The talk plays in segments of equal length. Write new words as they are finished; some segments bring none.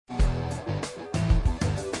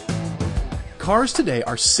Cars today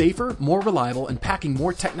are safer, more reliable, and packing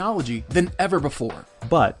more technology than ever before.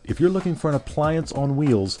 But if you're looking for an appliance on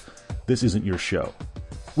wheels, this isn't your show.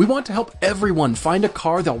 We want to help everyone find a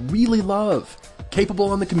car they'll really love,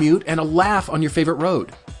 capable on the commute and a laugh on your favorite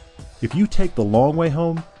road. If you take the long way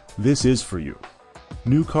home, this is for you.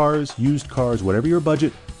 New cars, used cars, whatever your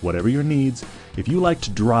budget, whatever your needs, if you like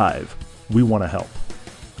to drive, we want to help.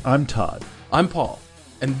 I'm Todd. I'm Paul,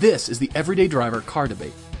 and this is the Everyday Driver Car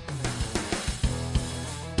Debate.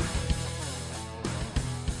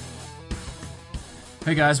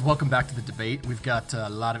 Hey guys, welcome back to the debate. We've got a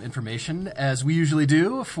lot of information, as we usually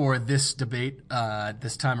do, for this debate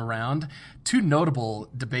this time around. Two notable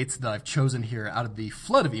debates that I've chosen here out of the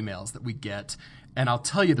flood of emails that we get, and I'll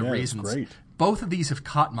tell you the reasons. Great. Both of these have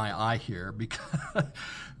caught my eye here because...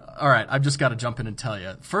 All right, I've just got to jump in and tell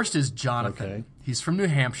you. First is Jonathan. Okay. He's from New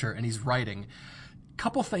Hampshire, and he's writing.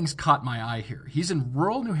 Couple things caught my eye here. He's in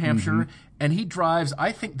rural New Hampshire, and he drives,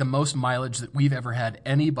 I think, the most mileage that we've ever had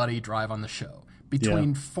anybody drive on the show.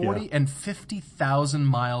 Between 40 and 50,000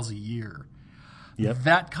 miles a year. Yep.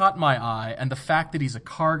 That caught my eye, and the fact that he's a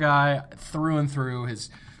car guy through and through, his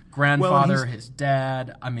grandfather, his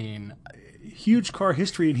dad, I mean... Huge car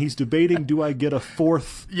history, and he's debating, do I get a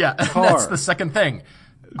fourth car? That's the second thing.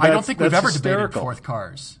 I don't think we've ever debated hysterical. fourth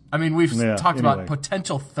cars. I mean, we've talked about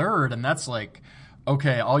potential third, and that's like,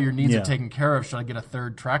 okay, all your needs are taken care of. Should I get a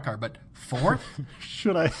third track car? But fourth?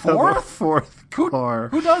 Should I have a fourth car?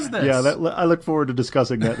 Who does this? Yeah, I look forward to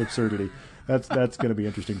discussing that absurdity. That's going to be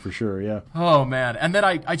interesting for sure, yeah. Oh, man. And then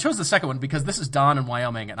I chose the second one because this is Don in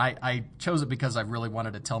Wyoming, and I chose it because I really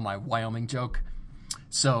wanted to tell my Wyoming joke.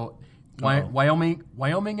 So, Wyoming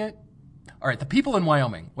it? All right, the people in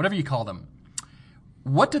Wyoming, whatever you call them,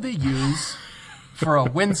 what do they use for a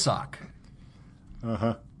windsock?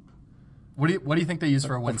 Uh-huh. What do you think they use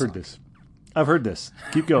for a windsock? I've heard this.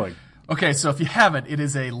 Keep going. Okay, so if you haven't, it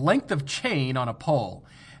is a length of chain on a pole.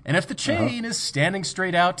 And if the chain is standing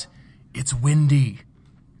straight out, it's windy.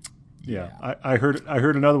 Yeah, I heard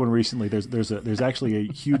another one recently. There's actually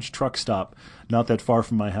a huge truck stop not that far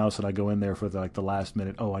from my house, and I go in there for the last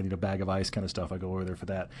minute. Oh, I need a bag of ice kind of stuff. I go over there for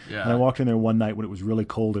that. Yeah. And I walked in there one night when it was really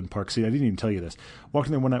cold in Park City. I didn't even tell you this. Walked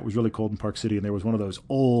in there one night, it was really cold in Park City, and there was one of those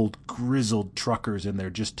old grizzled truckers in there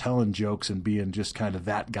just telling jokes and being just kind of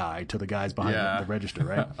that guy to the guys behind the register,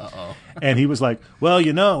 right? Uh-oh. And he was like, well,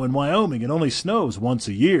 in Wyoming it only snows once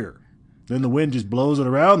a year. Then the wind just blows it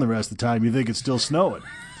around the rest of the time. You think it's still snowing.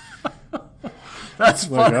 That's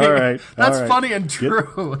funny. All right. Funny and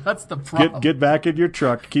true. That's the problem. Get back in your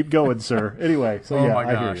truck. Keep going, sir. Anyway, so my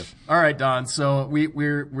gosh. I hear you. All right, Don. So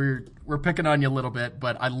we're picking on you a little bit,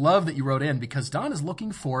 but I love that you wrote in because Don is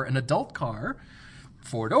looking for an adult car,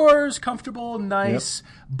 4 doors, comfortable, nice,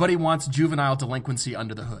 but he wants juvenile delinquency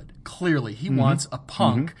under the hood. Clearly, he wants a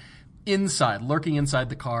punk inside, lurking inside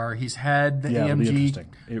the car. He's had the AMG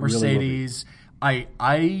Mercedes.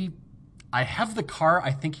 Really I have the car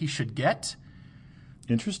I think he should get.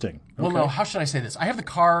 Interesting. Okay. Well, no, how should I say this? I have the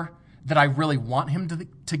car that I really want him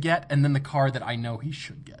to get, and then the car that I know he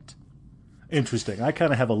should get. Interesting. I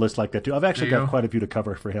kind of have a list like that, too. I've actually got quite a few to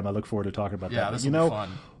cover for him. I look forward to talking about that. Yeah, this will be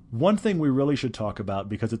fun. One thing we really should talk about,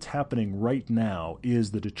 because it's happening right now,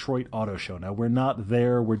 is the Detroit Auto Show. Now, we're not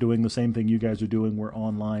there. We're doing the same thing you guys are doing. We're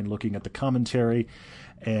online looking at the commentary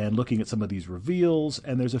and looking at some of these reveals.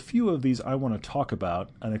 And there's a few of these I want to talk about.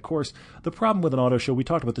 And, of course, the problem with an auto show, we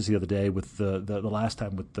talked about this the other day with the last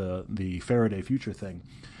time with the Faraday Future thing.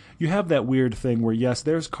 You have that weird thing where, yes,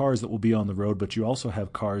 there's cars that will be on the road, but you also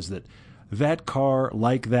have cars that car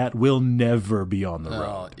like that will never be on the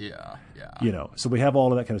road. Yeah. So we have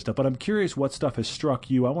all of that kind of stuff. But I'm curious what stuff has struck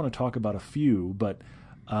you. I want to talk about a few, but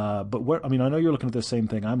what, I know you're looking at the same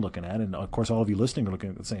thing I'm looking at, and of course all of you listening are looking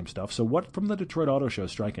at the same stuff. So what from the Detroit Auto Show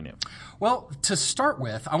is striking you? Well, to start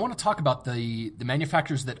with, I want to talk about the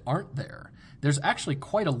manufacturers that aren't there. There's actually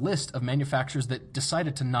quite a list of manufacturers that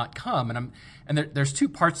decided to not come, and there's two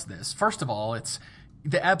parts to this. First of all, it's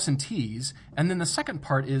the absentees, and then the second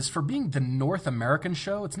part is for being the North American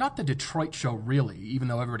show. It's not the Detroit show, really, even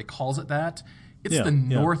though everybody calls it that. It's the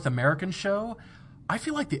North American show. I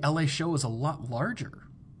feel like the LA show is a lot larger,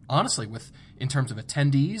 honestly, in terms of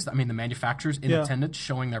attendees. I mean, the manufacturers in attendance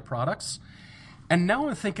showing their products. And now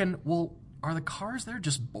I'm thinking, well, are the cars there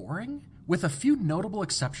just boring? With a few notable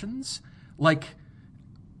exceptions, like...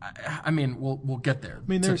 we'll get there.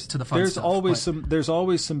 To the fun stuff. There's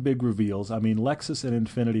always some big reveals. Lexus and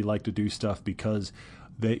Infiniti like to do stuff because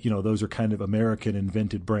those are kind of American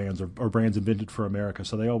invented brands or brands invented for America,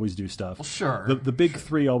 so they always do stuff. Well, sure. The big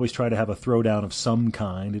three always try to have a throwdown of some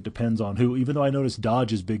kind. It depends on who. Even though I noticed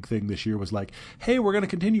Dodge's big thing this year was like, hey, we're going to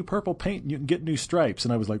continue purple paint and you can get new stripes.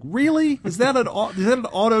 And I was like, really? Is that an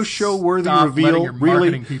auto show worthy reveal? Letting your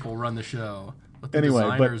really? Marketing people run the show. Let the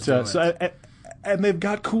designers do it. And they've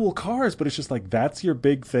got cool cars, but it's just like that's your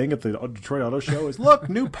big thing at the Detroit Auto Show is look,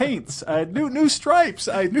 new paints, new stripes,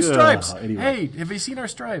 new stripes. Anyway. Hey, have you seen our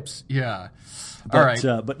stripes? Yeah. All right.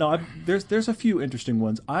 But no, there's a few interesting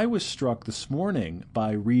ones. I was struck this morning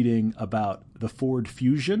by reading about the Ford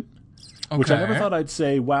Fusion, which I never thought I'd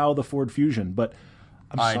say. Wow, the Ford Fusion, but.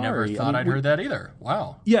 I never thought I'd heard that either.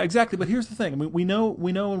 Wow. Yeah, exactly. But here's the thing. I mean, we know,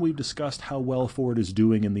 and we've discussed how well Ford is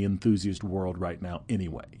doing in the enthusiast world right now.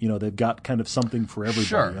 Anyway, they've got kind of something for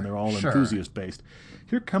everybody, and they're all enthusiast based.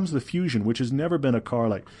 Here comes the Fusion, which has never been a car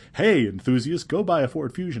like, hey, enthusiasts, go buy a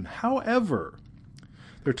Ford Fusion. However,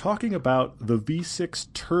 they're talking about the V6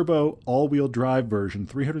 turbo all-wheel drive version,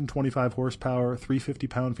 325 horsepower, 350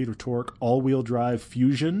 pound-feet of torque, all-wheel drive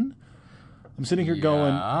Fusion. I'm sitting here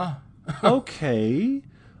going. Okay.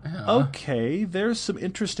 Yeah. Okay, there's some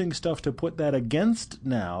interesting stuff to put that against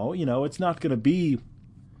now. It's not going to be,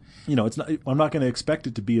 it's not. I'm not going to expect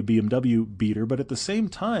it to be a BMW beater, but at the same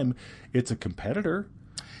time, it's a competitor.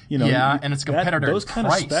 And it's a competitor. Those kind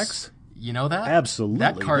price. of specs. You know that? Absolutely.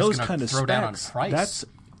 That car's those going kind to of throw specs, down on price.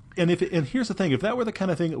 And here's the thing: if that were the kind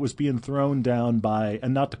of thing that was being thrown down by,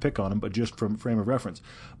 and not to pick on them, but just from frame of reference,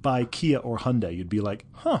 by Kia or Hyundai, you'd be like,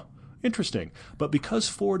 huh. Interesting. But because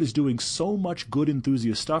Ford is doing so much good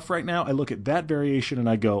enthusiast stuff right now, I look at that variation and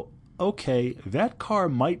I go, okay, that car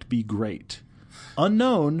might be great.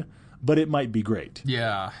 Unknown, but it might be great.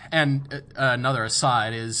 Yeah. And another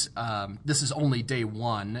aside is this is only day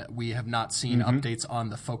one. We have not seen updates on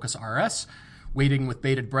the Focus RS. Waiting with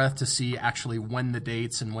bated breath to see actually when the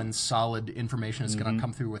dates and when solid information is going to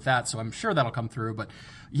come through with that. So I'm sure that'll come through. But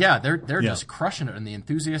yeah, they're just crushing it in the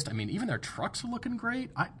enthusiast. I mean, even their trucks are looking great.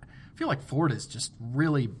 I feel like Ford is just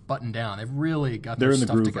really buttoned down. They've really got their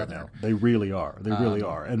stuff together. They're in the groove right now. They really are. They really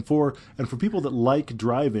are. And for people that like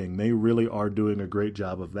driving, they really are doing a great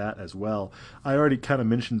job of that as well. I already kind of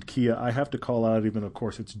mentioned Kia. I have to call out, even of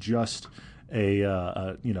course it's just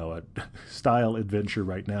a style adventure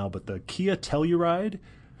right now, but the Kia Telluride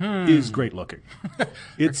is great looking.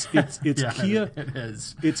 It's Kia. It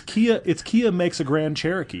is. It's Kia makes a Grand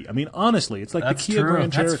Cherokee. I mean, honestly, it's like That's the Kia true.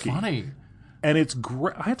 Grand Cherokee. That's funny. And it's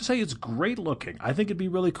great. I have to say, it's great looking. I think it'd be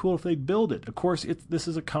really cool if they build it. Of course, this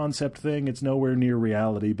is a concept thing. It's nowhere near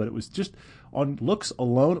reality, but it was just on looks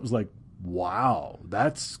alone. It was like, wow,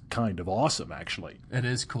 that's kind of awesome, actually. It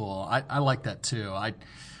is cool. I like that too.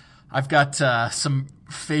 I've got some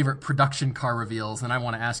favorite production car reveals, and I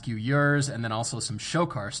want to ask you yours, and then also some show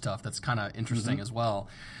car stuff that's kind of interesting as well.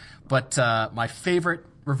 But my favorite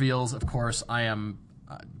reveals, of course, I am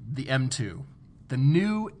the M2. The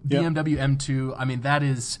new BMW M2, I mean, that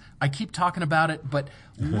is, I keep talking about it, but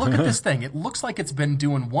look at this thing. It looks like it's been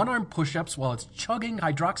doing one-arm push-ups while it's chugging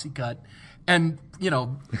Hydroxycut and,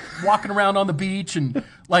 walking around on the beach and,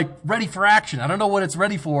 ready for action. I don't know what it's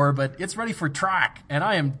ready for, but it's ready for track. And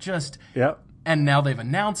I am just... Yep. And now they've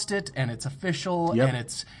announced it, and it's official, and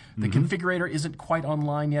it's... The configurator isn't quite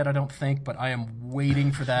online yet, I don't think, but I am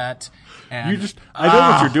waiting for that. And I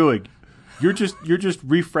know what you're doing. You're just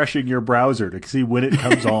refreshing your browser to see when it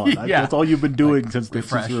comes on. That's all you've been doing since the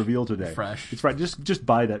reveal today. Refresh. It's right. Just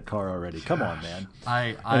buy that car already. Come on, man.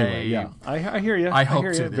 I hear you. I hope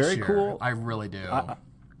to this Very year. Cool. I really do.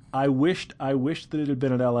 I wished that it had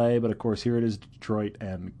been in L.A., but of course here it is, Detroit,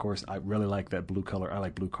 and of course I really like that blue color. I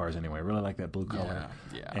like blue cars anyway. I really like that blue color.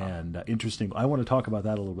 Yeah. And interesting. I want to talk about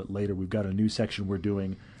that a little bit later. We've got a new section we're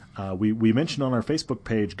doing. We mentioned on our Facebook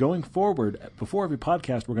page, going forward, before every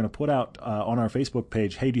podcast, we're going to put out on our Facebook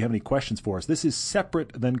page, hey, do you have any questions for us? This is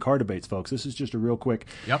separate than car debates, folks. This is just a real quick,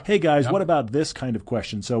 hey, guys, what about this kind of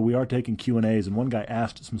question? So we are taking Q&As, and one guy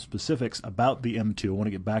asked some specifics about the M2. I want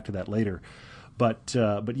to get back to that later. But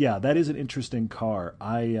yeah, that is an interesting car.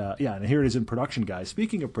 And here it is in production, guys.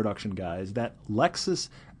 Speaking of production, guys, that Lexus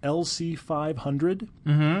LC500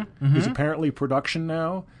 is apparently production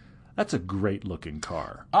now. That's a great-looking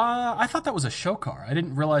car. I thought that was a show car. I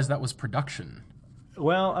didn't realize that was production.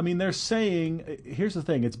 Well, I mean, they're saying, here's the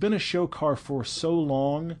thing. It's been a show car for so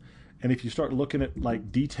long, and if you start looking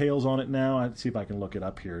at, details on it now, I'd see if I can look it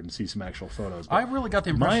up here and see some actual photos. But I really got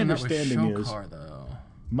the impression that was a show car, though.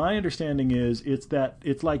 My understanding is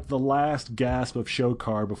it's like the last gasp of show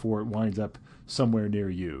car before it winds up somewhere near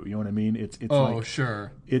you. You know what I mean? It's like,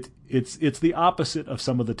 sure. It's the opposite of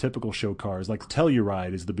some of the typical show cars. Like the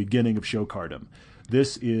Telluride is the beginning of show cardom.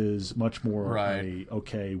 This is much more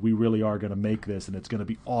okay, we really are going to make this, and it's going to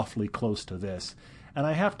be awfully close to this. And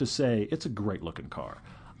I have to say, it's a great looking car.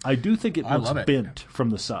 I do think it looks bent from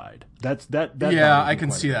the side. That yeah, I can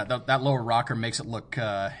see that. That lower rocker makes it look.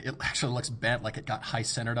 It actually looks bent, like it got high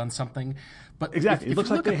centered on something. But exactly, if it looks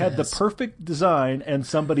you like they had this, the perfect design and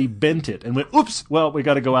somebody bent it and went, "Oops! Well, we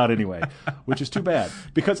got to go out anyway," which is too bad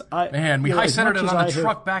because we high centered it on the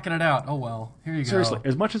truck, backing it out. Oh well, here you go. Seriously,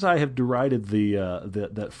 as much as I have derided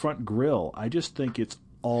the front grille, I just think it's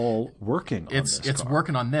all working. It's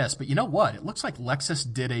working on this, but you know what? It looks like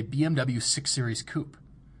Lexus did a BMW 6 Series coupe.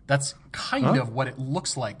 That's kind of what it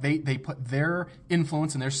looks like. They put their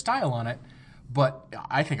influence and their style on it, but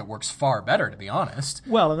I think it works far better, to be honest.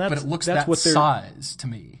 Well, and but it looks that size to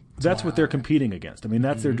me. That's what they're competing against. I mean,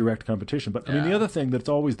 that's their direct competition. But I mean, the other thing that's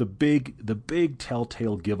always the big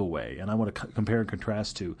telltale giveaway, and I want to compare and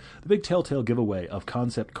contrast to the big telltale giveaway of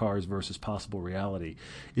concept cars versus possible reality,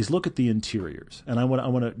 is look at the interiors. And I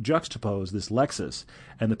want to juxtapose this Lexus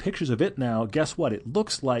and the pictures of it now. Guess what? It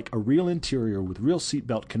looks like a real interior with real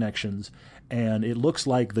seatbelt connections, and it looks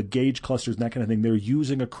like the gauge clusters and that kind of thing they're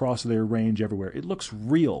using across their range everywhere. It looks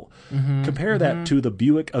real. Compare that to the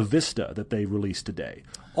Buick Avista that they released today.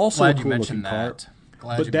 Also Glad a cool looking car,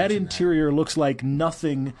 but that interior looks like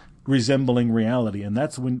nothing resembling reality, and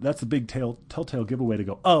that's the big telltale giveaway to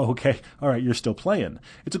go, oh, okay, all right, you're still playing.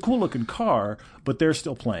 It's a cool looking car, but they're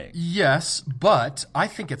still playing. Yes, but I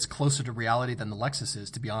think it's closer to reality than the Lexus is,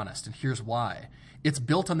 to be honest, and here's why. It's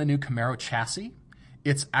built on the new Camaro chassis.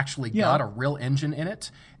 It's actually got a real engine in it,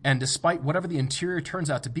 and despite whatever the interior turns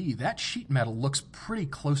out to be, that sheet metal looks pretty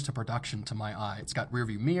close to production to my eye. It's got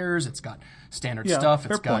rearview mirrors, it's got standard stuff,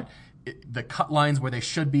 it's got the cut lines where they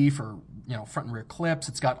should be for front and rear clips.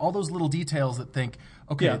 It's got all those little details that think,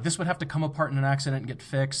 okay, this would have to come apart in an accident and get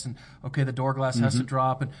fixed, and okay, the door glass has to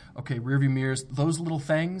drop, and okay, rearview mirrors, those little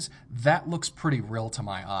things, that looks pretty real to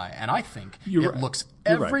my eye, and I think it looks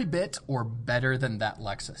every bit or better than that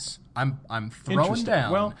Lexus. I'm throwing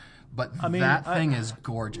down, but that thing is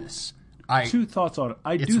gorgeous. Two thoughts on it.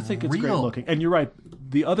 I do think it's great looking, and you're right.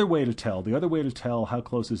 The other way to tell how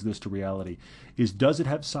close is this to reality is, does it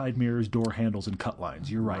have side mirrors, door handles, and cut lines?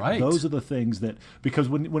 You're right. Those are the things that, because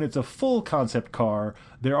when it's a full concept car,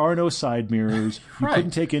 there are no side mirrors. You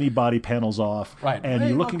couldn't take any body panels off, and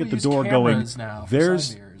you're looking at the door going,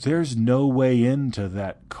 there's no way into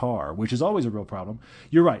that car, which is always a real problem.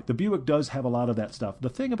 You're right. The Buick does have a lot of that stuff. The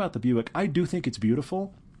thing about the Buick, I do think it's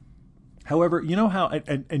beautiful. However, you know how,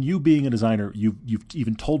 and you being a designer, you've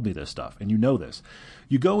even told me this stuff, and you know this.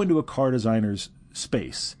 You go into a car designer's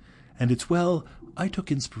space, and it's, well, I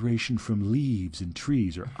took inspiration from leaves and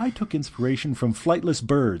trees, or I took inspiration from flightless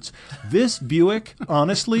birds. This Buick,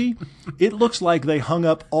 honestly, it looks like they hung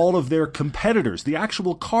up all of their competitors, the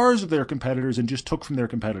actual cars of their competitors, and just took from their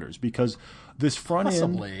competitors, because this front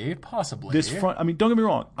end... Possibly. This front, I mean, don't get me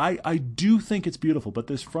wrong. I do think it's beautiful, but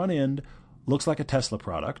this front end looks like a Tesla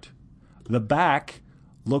product. The back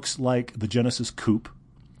looks like the Genesis Coupe,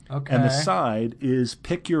 and the side is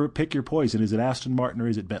pick your poison. Is it Aston Martin or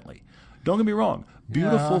is it Bentley? Don't get me wrong,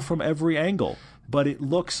 beautiful from every angle, but it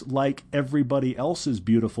looks like everybody else's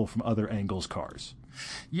beautiful from other angles cars.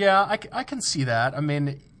 Yeah, I can see that. I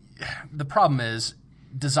mean, the problem is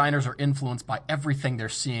designers are influenced by everything they're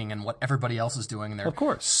seeing and what everybody else is doing, and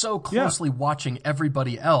they're so closely watching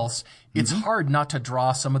everybody else. It's hard not to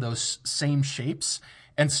draw some of those same shapes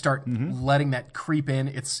and start letting that creep in.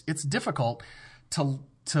 It's difficult to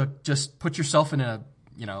just put yourself in a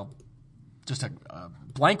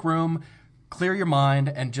blank room, clear your mind,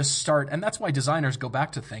 and just start. And that's why designers go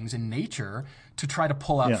back to things in nature to try to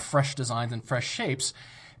pull out fresh designs and fresh shapes.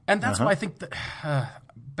 And that's why I think that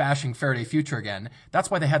bashing Faraday Future again,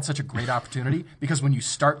 that's why they had such a great opportunity, because when you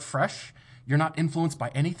start fresh, you're not influenced by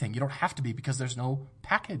anything. You don't have to be, because there's no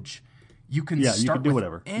package. You can start with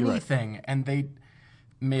whatever. Anything, and they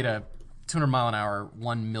made a 200-mile-an-hour,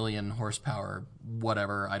 1 million horsepower,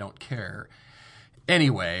 whatever. I don't care.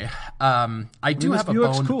 Anyway, I do have a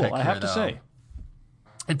bone to pick. I have to say,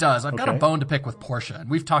 it does. I've got a bone to pick with Porsche, and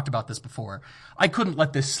we've talked about this before. I couldn't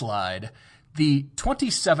let this slide. The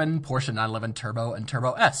 27 Porsche 911 Turbo and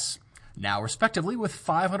Turbo S, now respectively with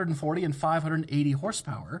 540 and 580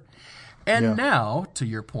 horsepower. And now, to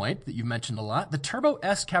your point that you mentioned a lot, the Turbo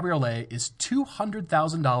S Cabriolet is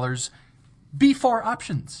 $200,000 before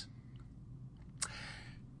options.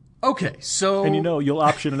 Okay, so... And you'll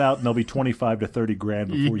option it out and there'll be 25 to 30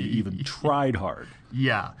 grand before you even tried hard.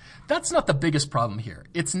 Yeah. That's not the biggest problem here.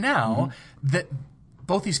 It's now that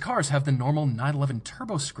both these cars have the normal 911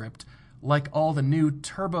 turbo script like all the new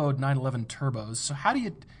turbo 911 turbos. So how do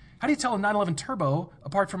you tell a 911 turbo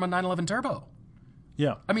apart from a 911 turbo?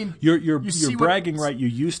 Yeah, I mean, you're bragging right. You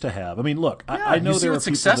used to have. I mean, look, I know there are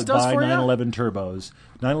people that buy 911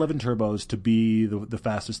 turbos to be the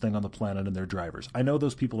fastest thing on the planet in their drivers. I know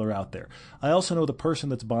those people are out there. I also know the person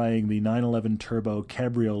that's buying the 911 turbo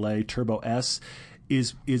cabriolet turbo S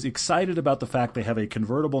is excited about the fact they have a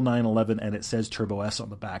convertible 911 and it says Turbo S on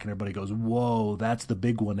the back, and everybody goes, whoa, that's the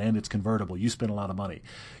big one, and it's convertible. You spent a lot of money.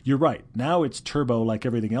 You're right. Now it's turbo like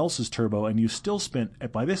everything else is turbo, and you still spent,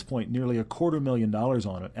 by this point, nearly $250,000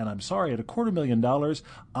 on it. And I'm sorry, at $250,000,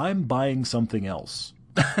 I'm buying something else.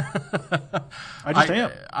 I just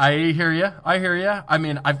am. I hear you. I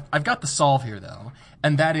mean, I've got the solve here, though,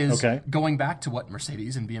 and that is going back to what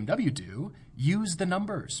Mercedes and BMW do. Use the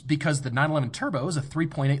numbers, because the 911 Turbo is a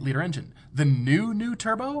 3.8-liter engine. The new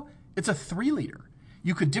Turbo, it's a 3-liter.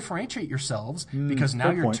 You could differentiate yourselves because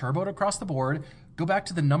now you're turboed across the board. Go back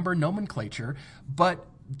to the number nomenclature. But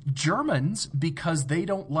Germans, because they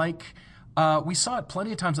don't like, we saw it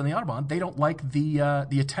plenty of times on the Autobahn, they don't like the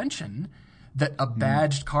attention that a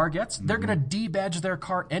badged car gets. They're going to debadge their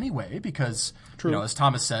car anyway because, as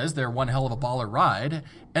Thomas says, they're one hell of a baller ride,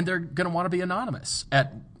 and they're going to want to be anonymous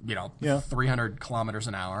at 300 kilometers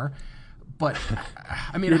an hour. But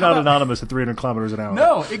I mean, you're not anonymous at 300 kilometers an hour.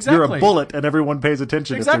 No, exactly. You're a bullet, and everyone pays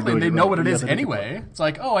attention. Exactly, they know what it is anyway. It's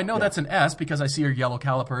like, oh, I know that's an S because I see your yellow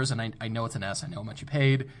calipers, and I know it's an S. I know how much you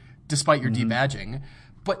paid, despite your debadging.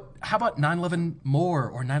 But how about 911 more,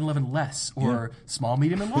 or 911 less, or small,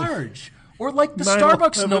 medium, and large, or like the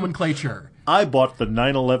Starbucks nomenclature? I bought the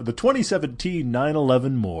 911, the 2017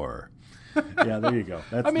 911 more. Yeah, there you go.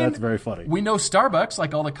 That's very funny. We know Starbucks,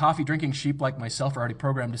 like all the coffee-drinking sheep like myself, are already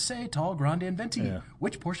programmed to say tall, grande, and venti. Yeah.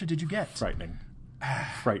 Which Porsche did you get?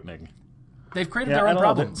 Frightening. They've created their own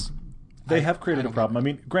problems. They have created a problem. I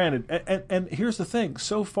mean, granted, and here's the thing.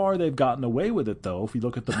 So far, they've gotten away with it, though. If you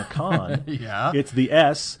look at the Macan, it's the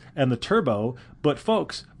S and the Turbo. But,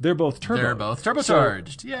 folks, they're both turbo. They're both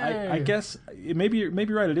turbocharged. So I guess maybe you're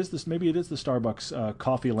right. It is this. Maybe it is the Starbucks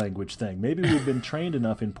coffee language thing. Maybe we've been trained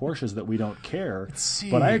enough in Porsches that we don't care.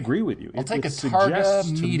 But I agree with you. I'll take a Targa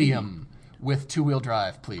medium with two-wheel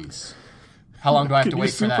drive, please. How long do I have to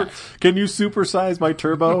wait for that? Can you supersize my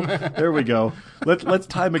turbo? There we go. Let's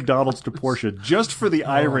tie McDonald's to Porsche just for the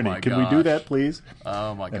irony. Can we do that, please?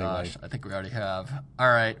 Oh, my gosh. I think we already have. All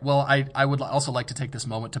right. Well, I would also like to take this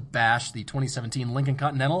moment to bash the 2017 Lincoln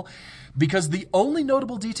Continental, because the only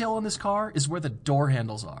notable detail on this car is where the door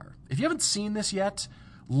handles are. If you haven't seen this yet,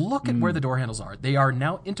 look at where the door handles are. They are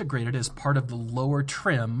now integrated as part of the lower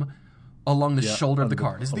trim along the shoulder of the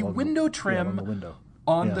car. It is the window trim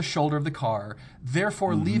on the shoulder of the car,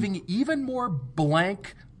 therefore leaving even more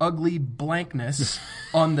blank, ugly blankness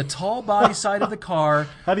on the tall body side of the car.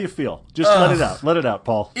 How do you feel? Just let it out. Let it out,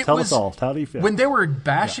 Paul. Tell us all. How do you feel? When they were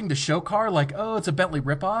bashing the show car like, oh, it's a Bentley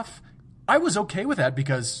ripoff, I was okay with that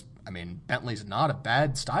because, I mean, Bentley's not a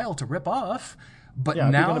bad style to rip off. But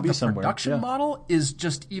now the production model is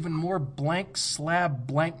just even more blank slab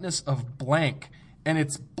blankness of blank. And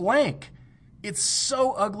it's blank. It's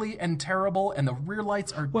so ugly and terrible, and the rear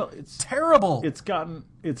lights are terrible. It's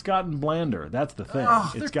gotten blander. That's the thing.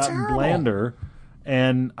 It's gotten blander,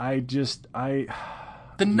 and the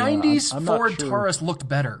 90s Ford Taurus looked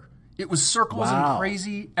better. It was circles and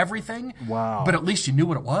crazy everything. Wow. But at least you knew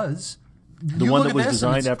what it was. The one that was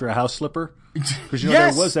designed after a house slipper? Because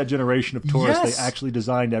there was that generation of Taurus they actually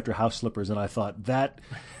designed after house slippers, and I thought that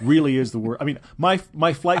really is the word. I mean, my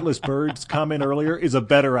flightless birds comment earlier is a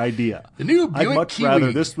better idea. The new Buick I'd much Kiwi.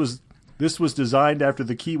 rather this was designed after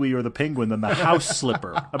the Kiwi or the Penguin than the house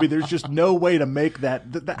slipper. I mean, there's just no way to make that.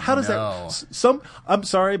 How does that? I'm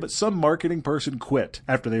sorry, but some marketing person quit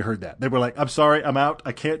after they heard that. They were like, "I'm sorry, I'm out.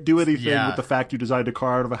 I can't do anything with the fact you designed a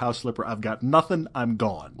car out of a house slipper. I've got nothing. I'm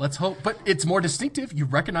gone." Let's hope, but it's more distinctive. You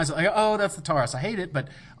recognize it. Like, oh, that's the Taurus. I hate it, but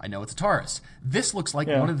I know it's a Taurus. This looks like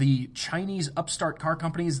one of the Chinese upstart car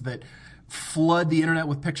companies that flood the internet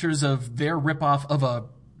with pictures of their ripoff of a,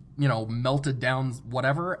 melted down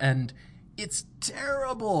whatever, and it's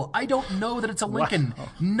terrible. I don't know that it's a Lincoln. Wow.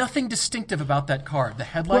 Nothing distinctive about that car. The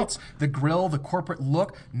headlights, the grille, the corporate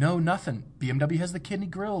look, nothing. BMW has the kidney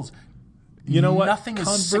grills. You know what? Nothing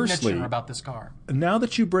is signature about this car. Now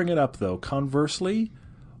that you bring it up, though, conversely,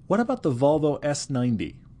 what about the Volvo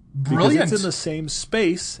S90? Brilliant. Because it's in the same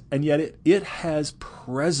space, and yet it has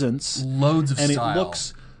presence. Loads of and style.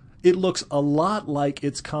 it looks a lot like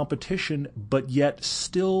its competition, but yet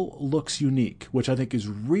still looks unique, which I think is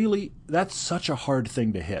really, that's such a hard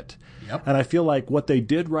thing to hit. Yep. And I feel like what they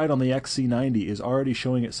did right on the XC90 is already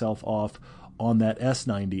showing itself off on that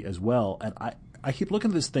S90 as well. And I keep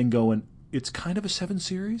looking at this thing going, it's kind of a 7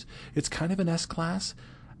 Series, it's kind of an S-Class,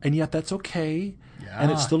 and yet that's okay. Yeah.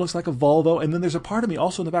 And it still looks like a Volvo. And then there's a part of me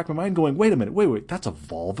also in the back of my mind going, wait a minute, wait, that's a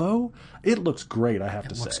Volvo? It looks great, I have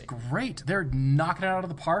to say. It looks great. They're knocking it out of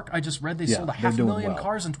the park. I just read they sold 500,000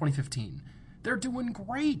 cars in 2015. They're doing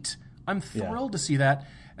great. I'm thrilled to see that.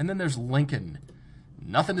 And then there's Lincoln.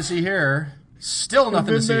 Nothing to see here. Still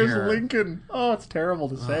nothing to see here. There's Lincoln. Oh, it's terrible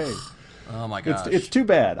to say. Oh my gosh. It's too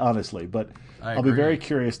bad, honestly, but I'll be agree. very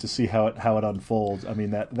curious to see how it unfolds. I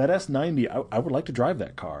mean, that S90, I would like to drive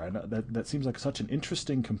that car. And that seems like such an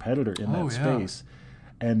interesting competitor in that space.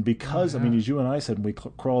 And because, I mean, as you and I said, we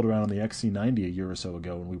crawled around on the XC90 a year or so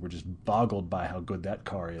ago, and we were just boggled by how good that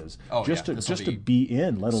car is. Just to be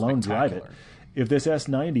in, let alone drive it. If this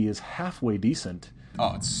S90 is halfway decent,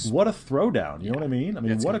 what a throwdown! You know what I mean? I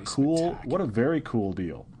mean, what a very cool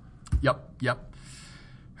deal. Yep.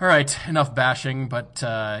 All right, enough bashing, but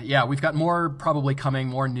we've got more probably coming,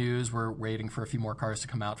 more news. We're waiting for a few more cars to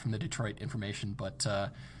come out from the Detroit information, but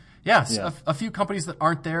a few companies that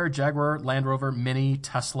aren't there: Jaguar, Land Rover, Mini,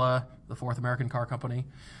 Tesla, the fourth American car company.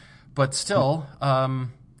 But still,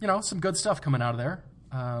 some good stuff coming out of there.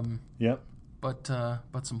 But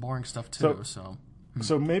some boring stuff too.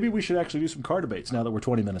 So maybe we should actually do some car debates now that we're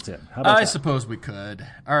 20 minutes in. How about that? I suppose we could.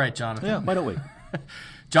 All right, Jonathan. Yeah, why don't we?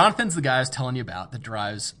 Jonathan's the guy I was telling you about that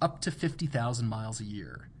drives up to 50,000 miles a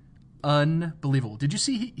year. Unbelievable. Did you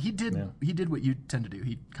see he did what you tend to do.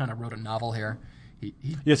 He kind of wrote a novel here.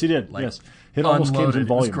 Yes, he did. Yes. It almost came in volumes.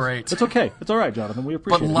 It was great. It's okay. It's all right, Jonathan. We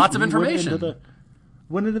appreciate it. But lots of information.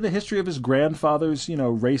 Went into the history of his grandfather's,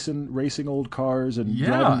 racing old cars and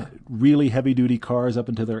driving really heavy-duty cars up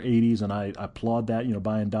into their 80s, and I applaud that,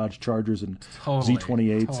 buying Dodge Chargers and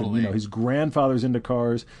Z28s. And, his grandfather's into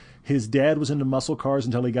cars. His dad was into muscle cars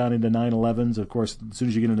until he got into 911s. Of course, as soon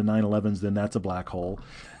as you get into 911s, then that's a black hole.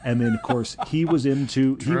 And then, of course, he was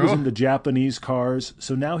into Japanese cars.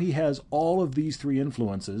 So now he has all of these three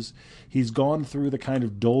influences. He's gone through the kind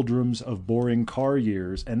of doldrums of boring car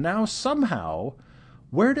years, and now somehow,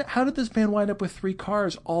 how did this man wind up with 3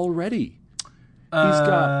 cars already?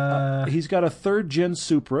 He's got a third-gen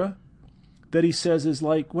Supra that he says is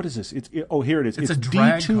like, what is this? Here it is. It's a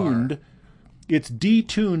drag detuned. Car. It's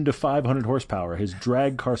detuned to 500 horsepower. His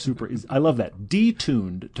drag car Supra is, I love that,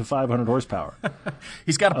 detuned to 500 horsepower.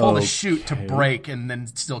 He's got to pull the chute to brake and then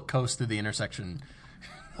still coast through the intersection.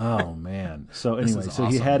 Oh man! So anyway, awesome.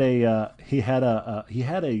 he had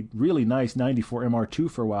a really nice '94 MR2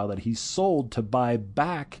 for a while that he sold to buy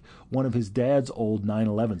back one of his dad's old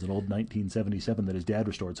 911s, an old 1977 that his dad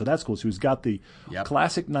restored. So that's cool. So he's got the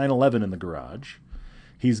classic 911 in the garage.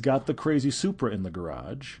 He's got the crazy Supra in the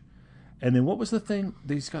garage. And then what was the thing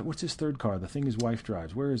that he's got? What's his third car? The thing his wife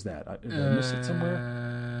drives. Where is that? Did I miss it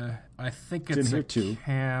somewhere? I think it's in here a too.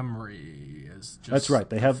 Camry. That's right.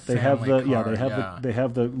 They have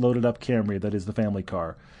the loaded up Camry that is the family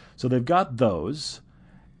car. So they've got those,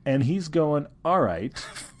 and he's going, all right,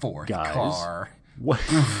 fourth guys, car. What?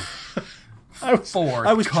 I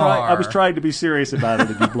was trying to be serious about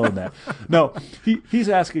it, and you've blown that. No, he's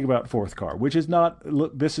asking about fourth car, which is not.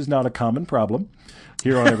 Look, this is not a common problem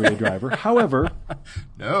here on Everyday Driver. However,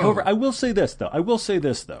 I will say this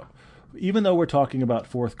though. Even though we're talking about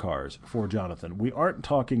fourth cars for Jonathan, we aren't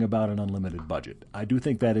talking about an unlimited budget. I do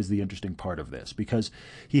think that is the interesting part of this, because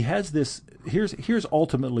he has this. Here's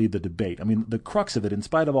ultimately the debate. I mean, the crux of it, in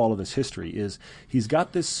spite of all of this history, is he's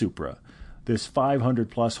got this Supra, this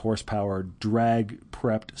 500 plus horsepower drag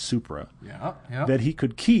prepped Supra that he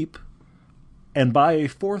could keep and buy a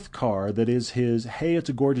fourth car that is his, hey, it's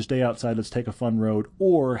a gorgeous day outside, let's take a fun road,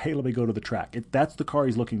 or hey, let me go to the track. That's the car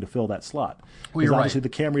he's looking to fill that slot. Well, you're obviously the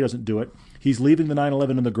Camry doesn't do it. He's leaving the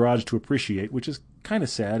 911 in the garage to appreciate, which is kind of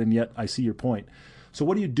sad, and yet I see your point. So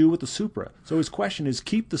what do you do with the Supra? So his question is,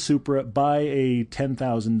 keep the Supra, buy a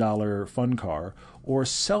 $10,000 fun car, or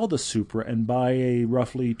sell the Supra and buy a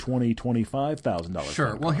roughly $20,000, $25,000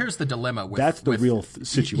 Sure. Well, here's the dilemma. That's the real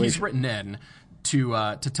situation. He's written in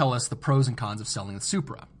to tell us the pros and cons of selling the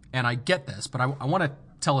Supra. And I get this, but I want to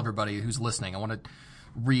tell everybody who's listening, I want to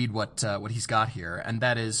read what he's got here, and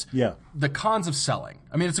that is the cons of selling.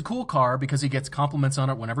 I mean, it's a cool car because he gets compliments on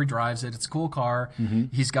it whenever he drives it. It's a cool car. Mm-hmm.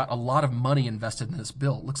 He's got a lot of money invested in this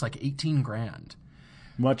build. It looks like $18,000.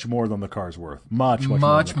 Much more than the car's worth. Much more.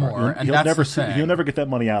 And he'll never get that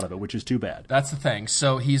money out of it, which is too bad. That's the thing.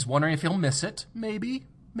 So he's wondering if he'll miss it. Maybe.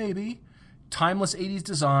 timeless 80s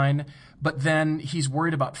design, but then he's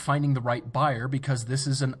worried about finding the right buyer because this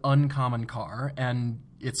is an uncommon car, and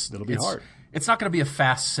It'll be hard. It's not going to be a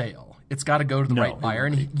fast sale. It's got to go to the right buyer,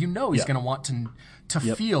 and he's going to want to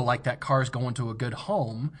feel like that car is going to a good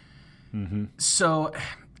home. Mm-hmm. So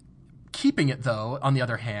keeping it, though, on the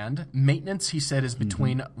other hand, maintenance, he said, is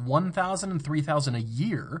between $1,000 and $3,000 a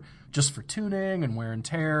year just for tuning and wear and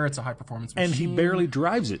tear. It's a high-performance machine. And he barely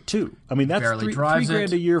drives it, too. I mean, that's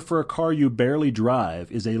 $3,000 a year for a car you barely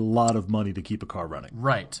drive is a lot of money to keep a car running.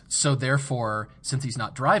 Right. So, therefore, since he's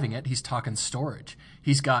not driving it, he's talking storage.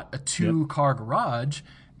 He's got a 2-car garage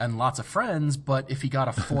and lots of friends, but if he got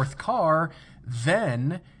a 4th car,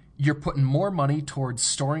 then you're putting more money towards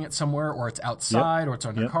storing it somewhere, or it's outside, or it's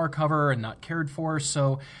under car cover and not cared for.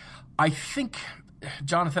 So I think,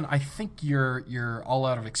 Jonathan, you're all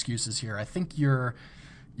out of excuses here. I think your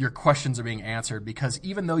questions are being answered because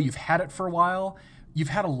even though you've had it for a while, you've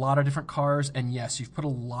had a lot of different cars, and yes, you've put a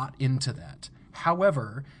lot into that.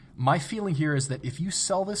 However, my feeling here is that if you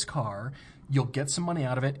sell this car, you'll get some money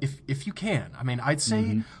out of it if you can. I mean, I'd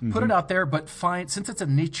say put it out there, but since it's a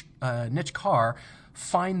niche car,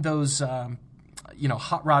 find those, hot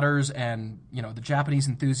rodders and, the Japanese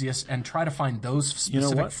enthusiasts and try to find those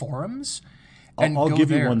specific forums. I'll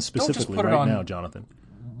give you one specifically now, Jonathan.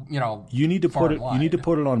 You need to put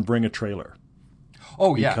it on Bring a Trailer.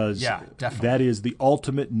 Oh, yeah. Because definitely. that is the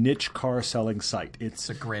ultimate niche car selling site. It's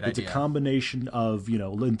a great idea. It's a combination of,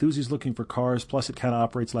 enthusiasts looking for cars, plus it kind of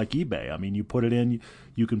operates like eBay. I mean, you put it in,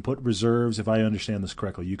 you can put reserves, if I understand this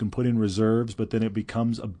correctly. You can put in reserves, but then it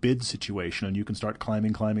becomes a bid situation, and you can start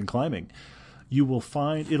climbing. You will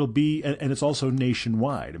find it'll be, and it's also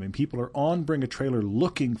nationwide. I mean, people are on Bring a Trailer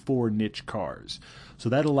looking for niche cars. So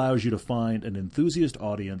that allows you to find an enthusiast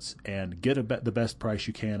audience and get the best price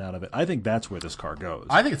you can out of it. I think that's where this car goes.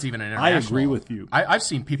 I think it's even an international. I agree with you. I've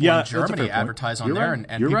seen people in Germany advertise on there, and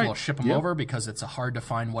people will ship them over because it's a hard to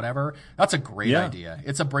find whatever. That's a great idea.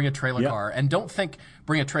 It's a Bring a Trailer car. And don't think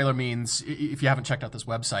Bring a Trailer means, if you haven't checked out this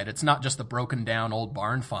website, it's not just the broken down old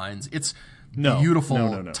barn finds. It's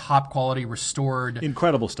beautiful, top quality, restored,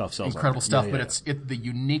 incredible stuff. But it's the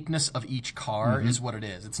uniqueness of each car is what it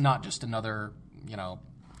is. It's not just another,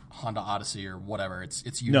 Honda Odyssey or whatever. It's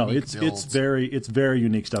unique. No, it's very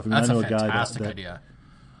unique stuff. I mean, That's a fantastic idea.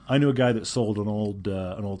 I knew a guy that sold an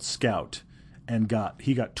old Scout and got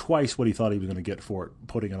twice what he thought he was going to get for it,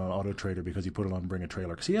 putting it on Auto Trader because he put it on Bring a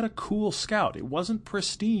Trailer. Because he had a cool Scout. It wasn't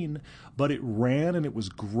pristine, but it ran and it was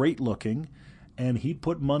great looking. And he'd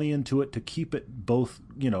put money into it to keep it both,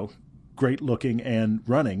 great looking and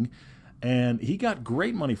running. And he got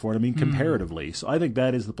great money for it, comparatively. So I think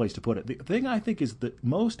that is the place to put it. The thing I think is the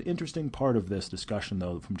most interesting part of this discussion,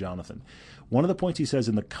 though, from Jonathan, one of the points he says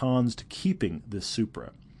in the cons to keeping this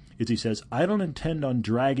Supra is he says, I don't intend on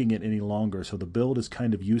dragging it any longer, so the build is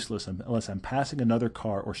kind of useless unless I'm passing another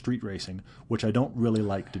car or street racing, which I don't really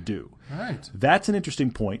like to do. Right. That's an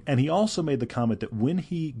interesting point. And he also made the comment that when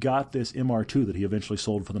he got this MR2 that he eventually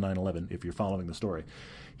sold for the 911, if you're following the story,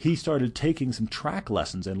 he started taking some track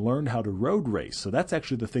lessons and learned how to road race. So that's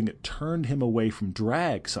actually the thing that turned him away from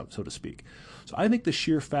drag, so to speak. So I think the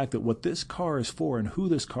sheer fact that what this car is for and who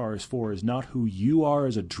this car is for is not who you are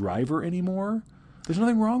as a driver anymore. There's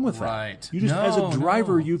nothing wrong with that. Right. You just, as a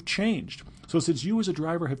driver, you've changed. So since you as a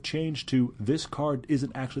driver have changed to this car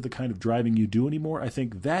isn't actually the kind of driving you do anymore, I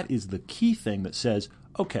think that is the key thing that says,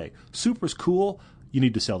 okay, Supra's cool, you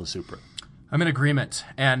need to sell the Supra. I'm in agreement.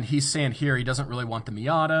 And he's saying here he doesn't really want the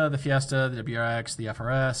Miata, the Fiesta, the WRX, the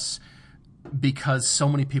FRS, because so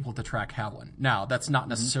many people at the track have one. Now, that's not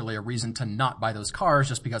necessarily a reason to not buy those cars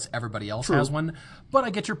just because everybody else has one. But I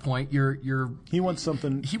get your point. He wants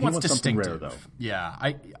something. He wants distinctive. Something rare, though. Yeah,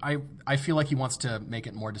 I feel like he wants to make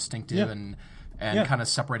it more distinctive and kind of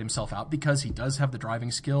separate himself out because he does have the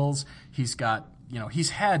driving skills. He's got, he's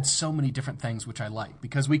had so many different things which I like,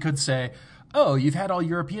 because we could say, oh, you've had all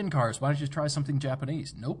European cars. Why don't you try something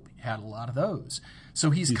Japanese? Nope, he had a lot of those. So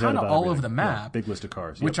he's kind of all over the map. Yeah, big list of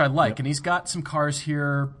cars. Which I like. Yep. And he's got some cars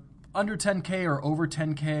here under 10K or over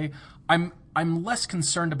 10K. I'm less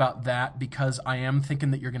concerned about that because I am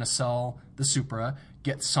thinking that you're going to sell the Supra,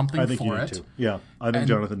 get something for it. I think you need to. Yeah, I think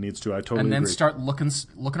Jonathan needs to. I totally agree. And then start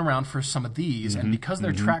looking around for some of these. And because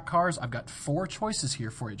they're track cars, I've got 4 choices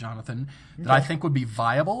here for you, Jonathan, that I think would be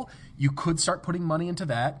viable. You could start putting money into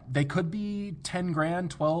that. They could be 10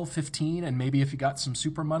 grand, 12, 15, and maybe if you got some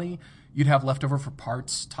Supra money, you'd have leftover for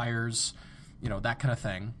parts, tires, that kind of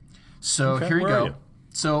thing. So here you go.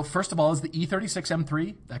 So first of all is the E36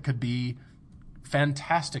 M3. That could be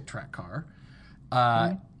fantastic track car.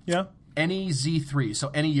 Any Z3,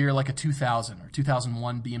 so any year like a 2000 or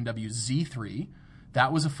 2001 BMW Z3,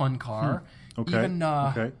 that was a fun car. Okay. Even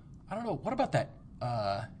okay. I don't know. What about that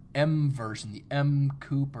M version, the M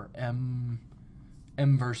Coupe or M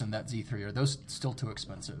version, that Z3? Are those still too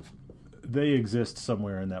expensive? They exist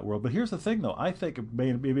somewhere in that world. But here's the thing, though. I think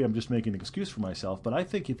maybe I'm just making an excuse for myself, but I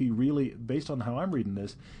think if he really, based on how I'm reading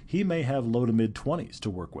this, he may have low to mid 20s to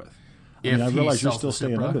work with. I realize you're still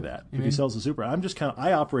staying under that. If he sells the Supra, I'm just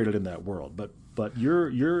I operated in that world, but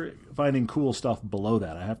you're finding cool stuff below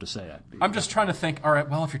that. I have to say it. I'm just trying to think. All right,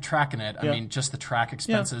 well, if you're tracking it, I mean, just the track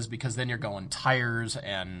expenses, because then you're going tires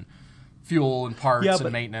and fuel and parts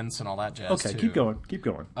and maintenance and all that jazz. Okay, too. keep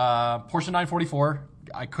going. Porsche 944.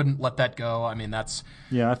 I couldn't let that go. I mean, that's...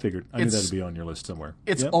 Yeah, I figured. I knew that'd be on your list somewhere.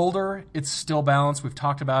 It's older. It's still balanced. We've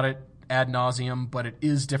talked about it ad nauseum, but it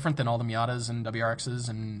is different than all the Miatas and WRXs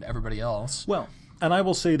and everybody else. Well, and I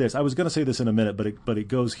will say this. I was going to say this in a minute, but it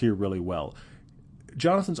goes here really well.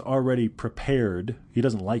 Jonathan's already prepared. He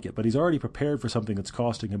doesn't like it, but he's already prepared for something that's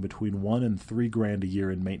costing him between $1,000 and $3,000 a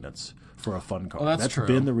year in maintenance for a fun car. Well, that's true.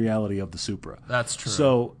 Been the reality of the Supra. That's true.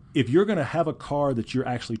 So if you're going to have a car that you're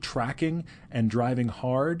actually tracking and driving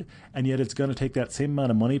hard, and yet it's going to take that same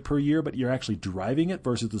amount of money per year, but you're actually driving it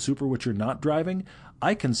versus the Supra, which you're not driving,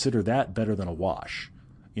 I consider that better than a wash.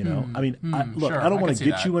 I mean, look, sure, I don't want to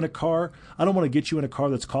get that. you in a car. I don't want to get you in a car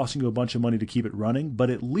that's costing you a bunch of money to keep it running. But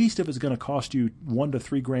at least if it's going to cost you $1,000 to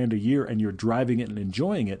 $3,000 a year, and you're driving it and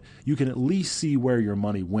enjoying it, you can at least see where your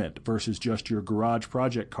money went versus just your garage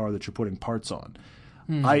project car that you're putting parts on.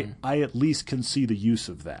 I at least can see the use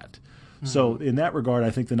of that. So in that regard,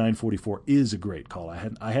 I think the 944 is a great call.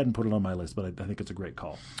 I hadn't put it on my list, but I think it's a great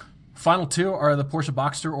call. Final two are the Porsche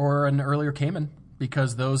Boxster or an earlier Cayman,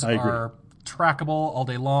 because those are trackable all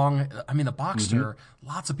day long. I mean, the Boxster,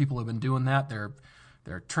 lots of people have been doing that. They're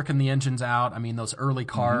tricking the engines out. I mean, those early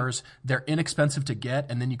cars, they're inexpensive to get,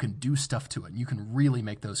 and then you can do stuff to it. And you can really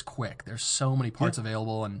make those quick. There's so many parts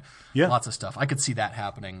available and lots of stuff. I could see that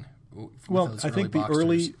happening. Well, I think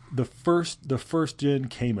the first gen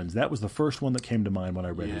Caymans, that was the first one that came to mind when I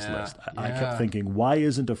read his list. I kept thinking, why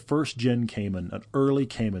isn't a first gen Cayman, an early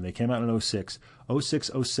Cayman? They came out in 06,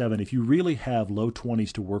 07. If you really have low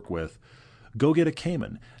 20s to work with, go get a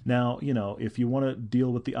Cayman. Now, if you want to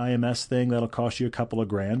deal with the IMS thing, that'll cost you a couple of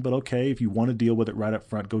grand. But okay, if you want to deal with it right up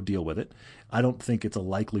front, go deal with it. I don't think it's a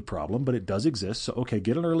likely problem, but it does exist. So, okay,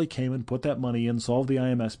 get an early Cayman, put that money in, solve the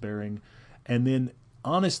IMS bearing, and then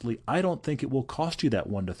honestly, I don't think it will cost you that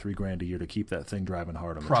 $1,000 to $3,000 a year to keep that thing driving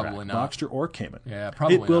hard on the track. Probably not. Boxster or Cayman. Yeah,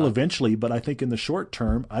 probably not. It will not. eventually, but I think in the short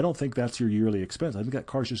term, I don't think that's your yearly expense. I think that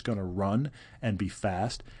car's just going to run and be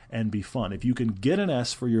fast and be fun. If you can get an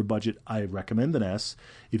S for your budget, I recommend an S.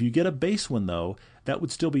 If you get a base one, though, that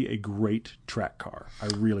would still be a great track car. I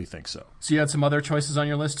really think so. So you had some other choices on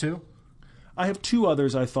your list, too? I have two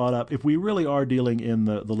others I thought up. If we really are dealing in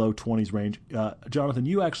the low 20s range, Jonathan,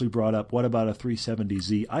 you actually brought up, what about a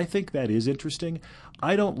 370Z? I think that is interesting.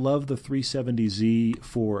 I don't love the 370Z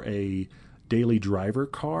for a daily driver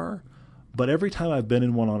car, but every time I've been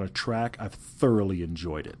in one on a track, I've thoroughly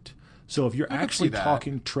enjoyed it. So if you're actually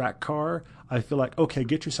talking track car, I feel like, okay,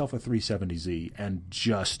 get yourself a 370Z and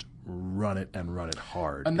just run it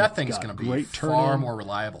hard. And that thing's going to be far more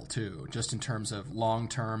reliable, too, just in terms of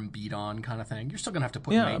long-term beat-on kind of thing. You're still going to have to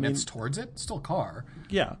put maintenance towards it. It's still a car.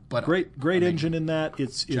 Yeah, but great engine in that.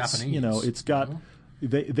 It's Japanese. It's got...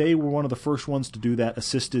 They were one of the first ones to do that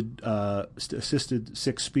assisted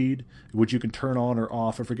 6-speed, which you can turn on or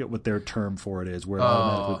off. I forget what their term for it is, where it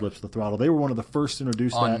automatically lifts the throttle. They were one of the first to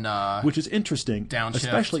introduce that, which is interesting,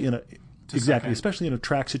 especially in a especially in a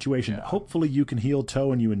track situation. Yeah. Hopefully, you can heel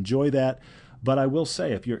toe and you enjoy that. But I will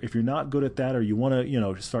say, if you're not good at that, or you want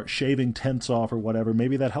to start shaving tents off or whatever,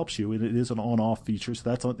 maybe that helps you. It is an on-off feature, so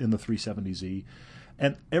that's in the 370Z.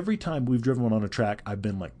 And every time we've driven one on a track, I've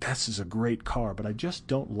been like, this is a great car, but I just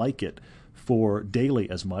don't like it for daily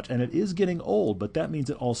as much. And it is getting old, but that means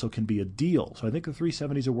it also can be a deal. So I think the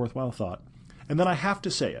 370s are a worthwhile thought. And then I have to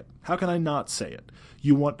say it. How can I not say it?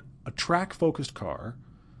 You want a track-focused car.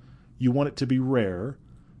 You want it to be rare.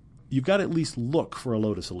 You've got to at least look for a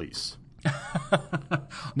Lotus Elise.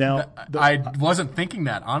 Now, I wasn't thinking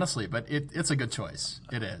that, honestly, but it's a good choice.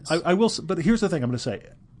 It is. I will, but here's the thing I'm going to say.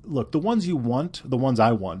 Look, the ones you want, the ones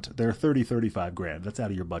I want, they're 30, 35 grand. That's out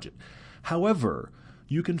of your budget. However,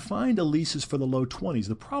 you can find Elises for the low 20s.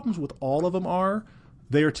 The problems with all of them are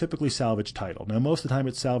they are typically salvage title. Now, most of the time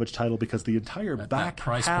it's salvage title because the entire back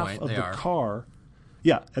half of the car,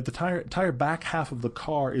 at the entire back half of the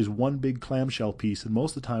car is one big clamshell piece. And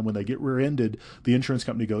most of the time when they get rear-ended, the insurance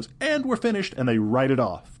company goes, and we're finished, and they write it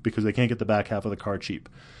off because they can't get the back half of the car cheap.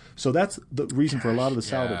 So that's the reason for a lot of the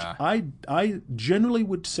salvage. I generally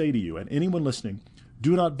would say to you, and anyone listening,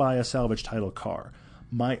 do not buy a salvage title car.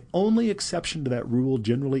 My only exception to that rule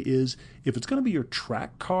generally is if it's going to be your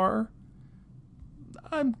track car,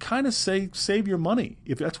 I'm kind of say save your money.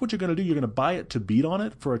 If that's what you're going to do, you're going to buy it to beat on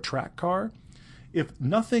it for a track car. If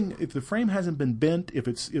the frame hasn't been bent,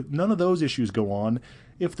 if none of those issues go on,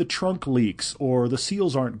 if the trunk leaks or the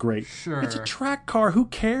seals aren't great, it's a track car. Who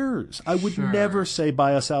cares? I would never say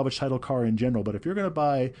buy a salvage title car in general, but if you're going to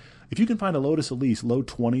buy, if you can find a Lotus Elise low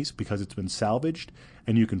 20s because it's been salvaged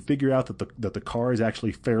and you can figure out that the car is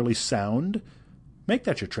actually fairly sound, make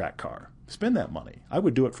that your track car. Spend that money. I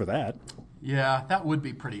would do it for that. Yeah, that would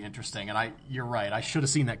be pretty interesting. And you're right. I should have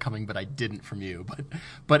seen that coming, but I didn't from you.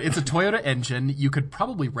 But it's a Toyota engine. You could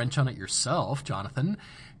probably wrench on it yourself, Jonathan.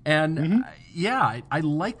 And I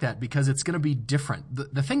like that because it's going to be different.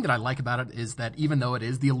 The thing that I like about it is that even though it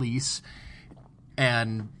is the Elise,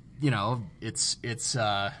 and it's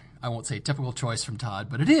I won't say typical choice from Todd,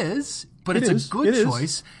 but it is. But it's a good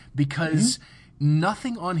choice because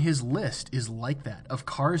nothing on his list is like that of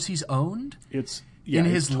cars he's owned. In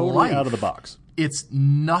his totally life, out of the box. It's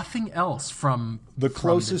nothing else from the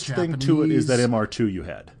closest thing to it is that MR2 you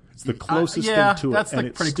had. It's the closest thing to it, and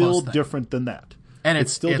it's still different than that. And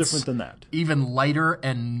it's still different than that. Even lighter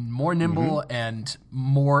and more nimble and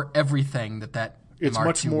more everything that it's MR2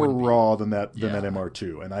 much more raw than that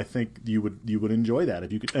MR2, and I think you would enjoy that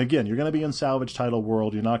if you could. Again, you're going to be in salvage title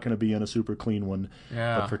world. You're not going to be in a super clean one.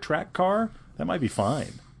 Yeah. But for track car, that might be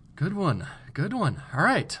fine. Good one. All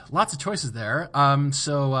right. Lots of choices there.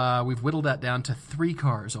 So we've whittled that down to 3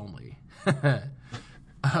 cars only.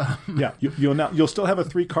 Yeah, you'll still have a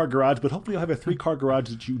 3-car garage, but hopefully you'll have a 3-car garage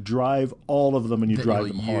that you drive all of them and you drive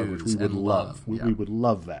them hard, which we would love. We would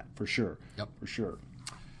love that for sure. Yep. For sure.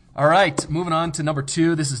 All right, moving on to number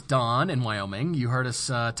 2. This is Don in Wyoming. You heard us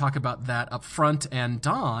talk about that up front, and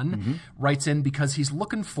Don writes in because he's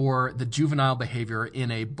looking for the juvenile behavior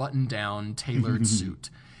in a button-down, tailored suit.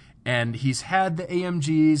 And he's had the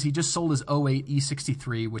AMGs. He just sold his 08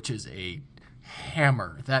 E63, which is a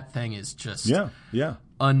hammer. That thing is just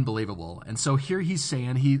unbelievable. And so here he's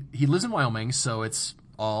saying he lives in Wyoming, so it's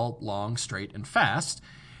all long, straight, and fast.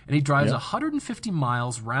 And he drives 150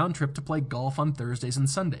 miles round trip to play golf on Thursdays and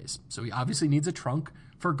Sundays. So he obviously needs a trunk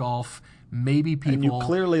for golf. Maybe people. And you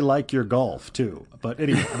clearly like your golf too. But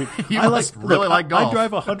anyway, I mean, really like golf.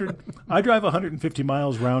 I drive 150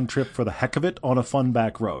 miles round trip for the heck of it on a fun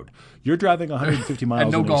back road. You're driving 150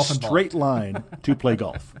 miles in a straight line to play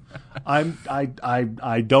golf. I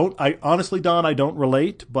honestly, Don, I don't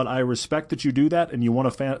relate, but I respect that you do that, and you want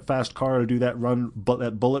a fast car to do that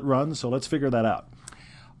bullet run. So let's figure that out.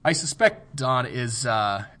 I suspect Don is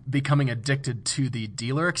becoming addicted to the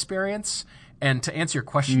dealer experience. And to answer your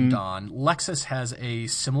question, Don, Lexus has a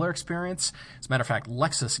similar experience. As a matter of fact,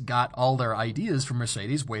 Lexus got all their ideas from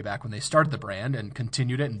Mercedes way back when they started the brand and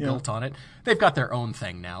continued it and built on it. They've got their own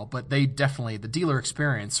thing now, but they definitely, the dealer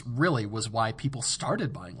experience really was why people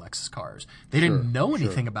started buying Lexus cars. They didn't know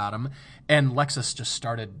anything about them, and Lexus just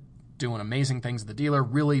started doing amazing things at the dealer,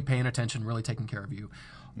 really paying attention, really taking care of you.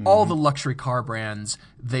 All the luxury car brands,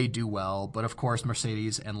 they do well, but of course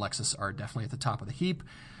Mercedes and Lexus are definitely at the top of the heap.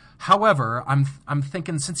 However, I'm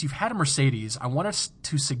thinking since you've had a Mercedes, I want us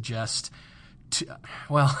to suggest two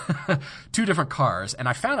different cars. And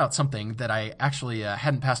I found out something that I actually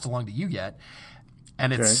hadn't passed along to you yet.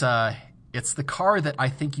 And it's the car that I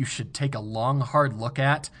think you should take a long, hard look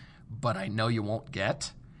at, but I know you won't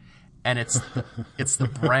get. And it's the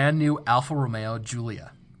brand new Alfa Romeo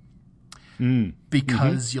Giulia.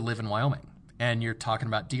 Because you live in Wyoming and you're talking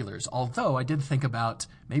about dealers. Although I did think about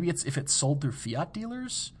maybe if it's sold through Fiat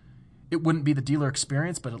dealers, it wouldn't be the dealer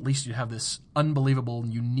experience, but at least you'd have this unbelievable,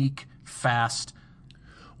 unique, fast.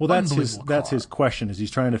 Well, that's his question. Is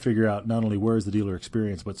he's trying to figure out not only where is the dealer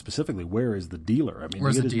experience, but specifically where is the dealer? I mean,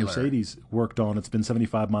 where's the dealer? Mercedes worked on. It's been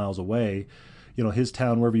 75 miles away. You know, his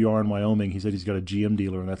town, wherever you are in Wyoming, he said he's got a GM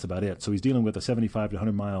dealer, and that's about it. So he's dealing with a 75 to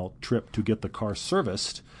 100-mile trip to get the car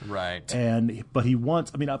serviced. Right. But he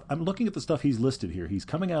wants – I mean, I'm looking at the stuff he's listed here. He's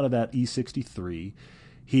coming out of that E63.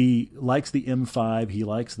 He likes the M5. He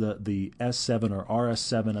likes the S7 or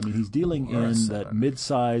RS7. I mean, he's dealing in that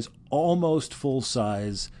mid-size, almost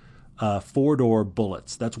full-size 4-door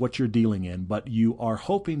bullets. That's what you're dealing in. But you are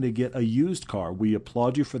hoping to get a used car. We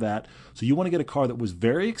applaud you for that. So you want to get a car that was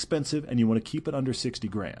very expensive and you want to keep it under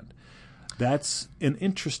 $60,000. That's an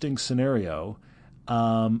interesting scenario.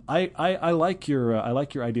 I like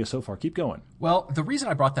your idea so far. Keep going. Well, the reason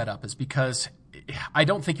I brought that up is because I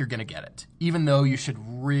don't think you're going to get it, even though you should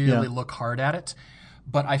really look hard at it.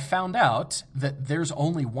 But I found out that there's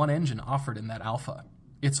only one engine offered in that Alpha.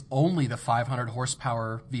 It's only the 500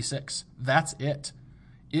 horsepower V6. That's it.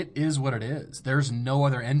 It is what it is. There's no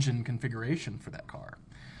other engine configuration for that car.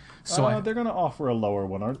 So they're going to offer a lower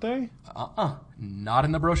one, aren't they? Not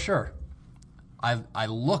in the brochure. I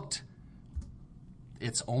looked.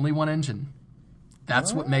 It's only one engine.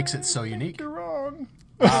 That's what makes it so unique. You're wrong.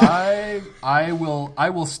 I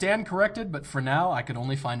will stand corrected, but for now I could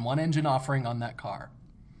only find one engine offering on that car.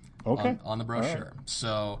 Okay. On the brochure. Right.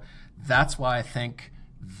 So that's why I think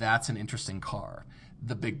that's an interesting car.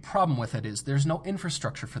 The big problem with it is there's no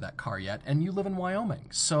infrastructure for that car yet, and you live in Wyoming.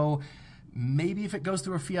 So maybe if it goes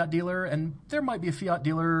through a Fiat dealer, and there might be a Fiat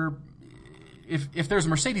dealer, if there's a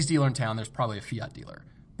Mercedes dealer in town, there's probably a Fiat dealer.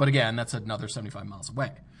 But again, that's another 75 miles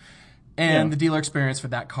away. And the dealer experience for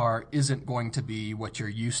that car isn't going to be what you're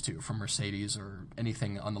used to from Mercedes or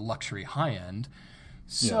anything on the luxury high end.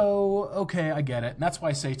 So, okay, I get it. And that's why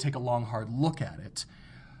I say take a long, hard look at it.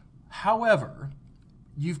 However,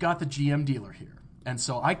 you've got the GM dealer here. And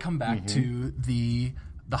so I come back to the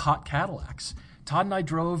hot Cadillacs. Todd and I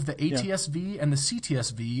drove the ATS-V and the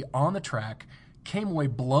CTS-V on the track, came away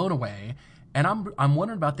blown away, and I'm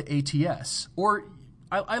wondering about the ATS. Or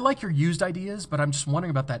I like your used ideas, but I'm just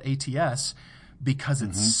wondering about that ATS because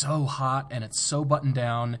it's so hot and it's so buttoned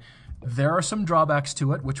down. There are some drawbacks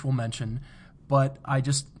to it, which we'll mention, but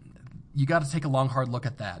you got to take a long, hard look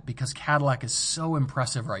at that because Cadillac is so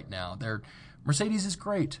impressive right now. Mercedes is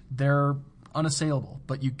great. They're unassailable,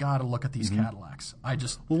 but you got to look at these Cadillacs.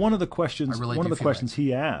 One of the questions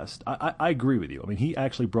he asked, I agree with you. I mean, he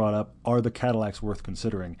actually brought up, are the Cadillacs worth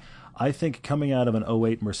considering? I think coming out of an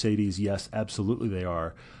 '08 Mercedes, yes, absolutely they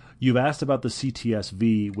are. You've asked about the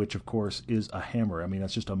CTS-V, which of course is a hammer. I mean,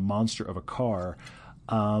 that's just a monster of a car.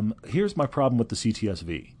 Here's my problem with the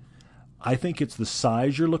CTS-V. I think it's the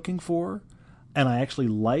size you're looking for. And I actually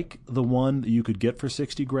like the one that you could get for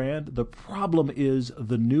 $60,000. The problem is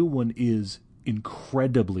the new one is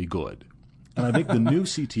incredibly good. And I think the new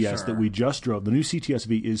CTS that we just drove, the new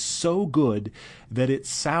CTS-V, is so good that it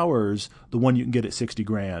sours the one you can get at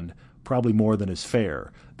 $60,000 probably more than is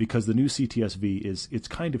fair because the new CTS-V it's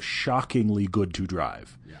kind of shockingly good to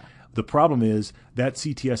drive. Yeah. The problem is that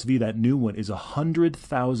CTS-V, that new one, is a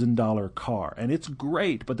 $100,000 car. And it's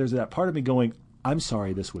great, but there's that part of me going, I'm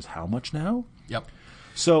sorry, this was how much now? Yep.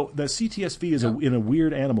 So the CTS-V is in a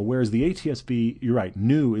weird animal, whereas the ATS-V, you're right,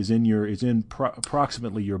 new is in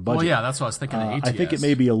approximately your budget. Well, yeah, that's what I was thinking. The ATS. I think it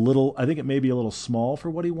may be a little small for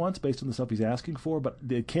what he wants based on the stuff he's asking for, but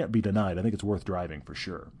it can't be denied. I think it's worth driving for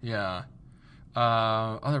sure. Yeah.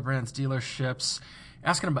 Other brands, dealerships,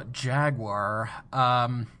 asking about Jaguar.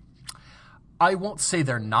 I won't say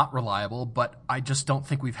they're not reliable, but I just don't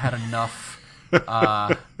think we've had enough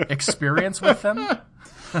experience with them.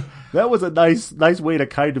 That was a nice way to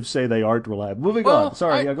kind of say they aren't reliable. Moving on.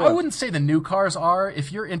 Sorry, go on. I wouldn't say the new cars are.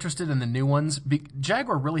 If you're interested in the new ones,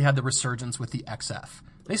 Jaguar really had the resurgence with the XF.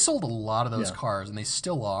 They sold a lot of those cars, and they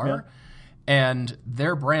still are. Yeah. And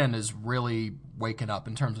their brand is really waking up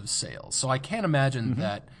in terms of sales. So I can't imagine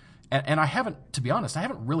that. And I haven't, to be honest, I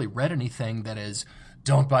haven't really read anything that is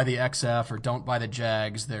don't buy the XF or don't buy the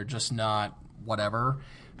Jags. They're just not whatever.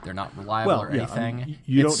 They're not reliable or anything. I mean,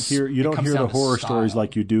 you don't hear the horror stories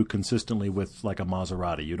like you do consistently with like a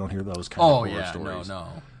Maserati. You don't hear those kind of horror stories. No.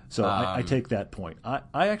 So I take that point. I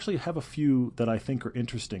actually have a few that I think are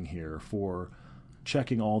interesting here for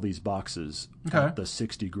checking all these boxes at the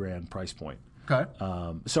 $60,000 price point. Okay.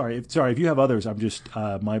 Sorry. If you have others, I'm just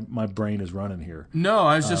my brain is running here. No,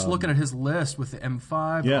 I was just looking at his list with the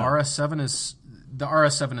M5. The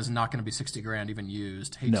RS7 is not going to be $60,000 even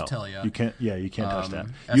used. Hate to tell you. You can't. Yeah, you can't touch that.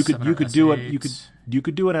 S7 You could do it. You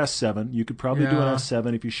could do an S7. You could probably do an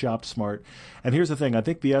S7 if you shopped smart. And here's the thing. I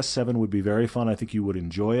think the S7 would be very fun. I think you would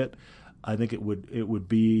enjoy it. I think it would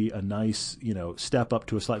be a nice step up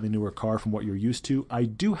to a slightly newer car from what you're used to. I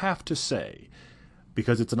do have to say,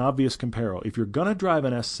 because it's an obvious comparison, if you're going to drive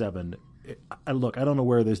an S7, look, I don't know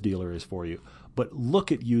where this dealer is for you, but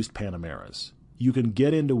look at used Panameras. You can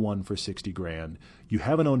get into one for $60,000. You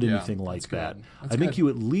haven't owned anything like that. I think you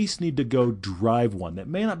at least need to go drive one. That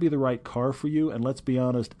may not be the right car for you, and let's be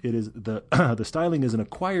honest, it is the styling is an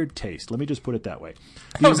acquired taste. Let me just put it that way.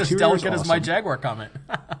 That was as delicate as my Jaguar comment.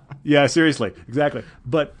 Yeah, seriously, exactly.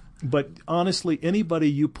 But honestly, anybody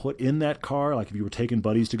you put in that car, like if you were taking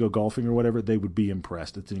buddies to go golfing or whatever, they would be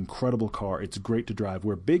impressed. It's an incredible car. It's great to drive.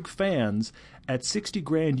 We're big fans. At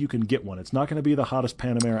 $60,000, you can get one. It's not going to be the hottest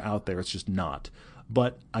Panamera out there. It's just not.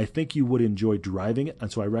 But I think you would enjoy driving it,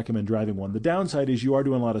 and so I recommend driving one. The downside is you are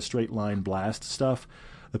doing a lot of straight line blast stuff.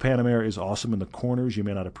 The Panamera is awesome in the corners. You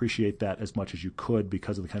may not appreciate that as much as you could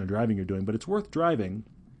because of the kind of driving you're doing, but it's worth driving.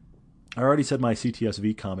 I already said my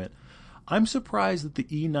CTS-V comment. I'm surprised that the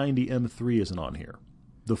E90 M3 isn't on here,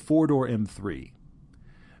 the four-door M3.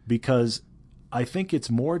 because I think it's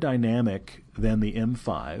more dynamic than the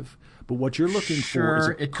M5. But what you're looking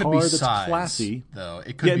for is a car that's classy. Though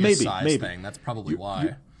it could be a size thing. That's probably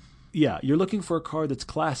why. You're looking for a car that's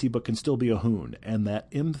classy but can still be a hoon, and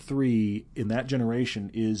that M3 in that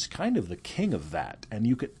generation is kind of the king of that. And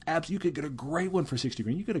you could get a great one for 60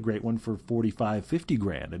 grand. You get a great one for 45, 50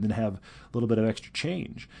 grand, and then have a little bit of extra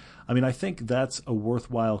change. I mean, I think that's a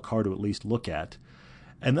worthwhile car to at least look at.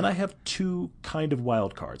 And then I have two kind of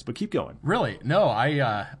wild cards, but keep going. Really? No,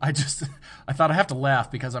 I thought I have to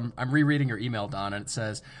laugh because I'm rereading your email, Don, and it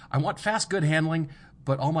says, I want fast, good handling,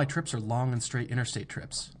 but all my trips are long and straight interstate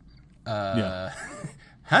trips. Yeah.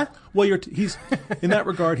 Huh? Well, he's in that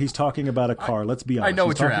regard. He's talking about a car. Let's be honest. I know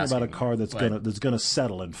what he's you're talking asking, about a car that's gonna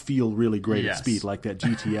settle and feel really great at speed, like that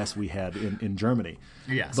GTS we had in Germany.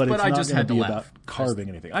 Yes, but it's I not just going had to to be laugh. about carving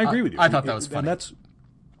anything. I agree with you. I thought that was funny.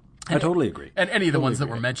 And I totally agree. And any of the ones that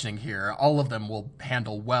we're mentioning here, all of them will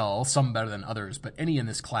handle well, some better than others, but any in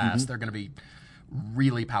this class, they're going to be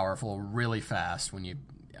really powerful, really fast. Even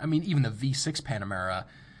the V6 Panamera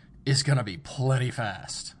is going to be plenty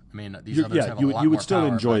fast. I mean, these others have a lot more power. You would still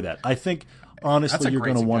enjoy that. I think, honestly, you're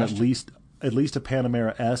going to want at least a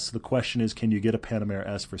Panamera S. The question is, can you get a Panamera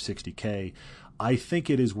S for $60K? I think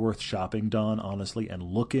it is worth shopping, Don, honestly, and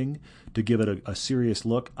looking to give it a serious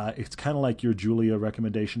look. It's kind of like your Giulia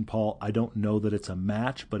recommendation, Paul. I don't know that it's a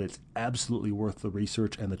match, but it's absolutely worth the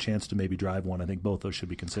research and the chance to maybe drive one. I think both those should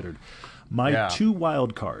be considered. My two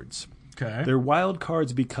wild cards. Okay. They're wild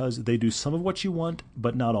cards because they do some of what you want,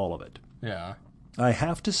 but not all of it. Yeah. I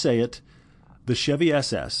have to say it, the Chevy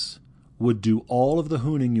SS would do all of the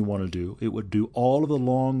hooning you want to do. It would do all of the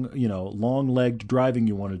long-legged driving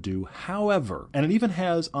you want to do. However, and it even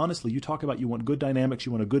has, honestly, you talk about you want good dynamics,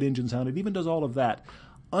 you want a good engine sound. It even does all of that.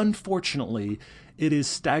 Unfortunately, it is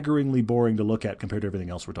staggeringly boring to look at compared to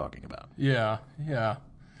everything else we're talking about. Yeah, yeah.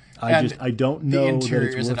 I don't know that it's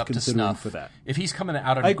worth considering for that. If he's coming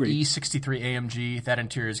out of an E63 AMG, that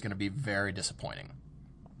interior is going to be very disappointing.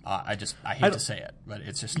 I hate to say it, but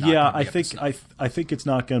it's just not. Yeah, I think it's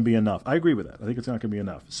not going to be enough. I agree with that. I think it's not going to be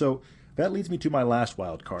enough. So that leads me to my last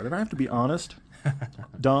wild card, and I have to be honest,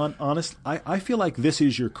 Don. I feel like this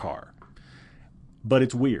is your car, but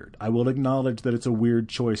it's weird. I will acknowledge that it's a weird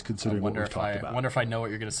choice considering what we've talked about. I wonder if I know what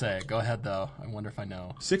you're going to say. Go ahead, though. I wonder if I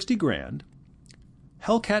know. 60 grand,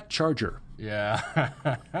 Hellcat Charger. Yeah.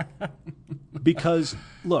 Because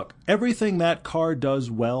look, everything that car does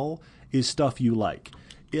well is stuff you like.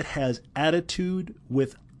 It has attitude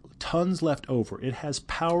with tons left over. It has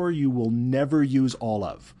power you will never use all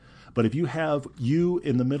of. But if you have you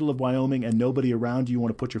in the middle of Wyoming and nobody around you,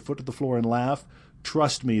 want to put your foot to the floor and laugh,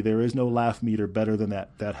 trust me, there is no laugh meter better than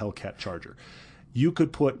that Hellcat Charger. You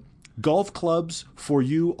could put golf clubs for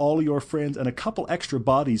you, all your friends, and a couple extra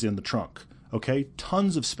bodies in the trunk. Okay?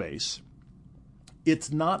 Tons of space.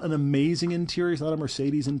 It's not an amazing interior. It's not a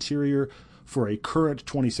Mercedes interior for a current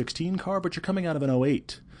 2016 car, but you're coming out of an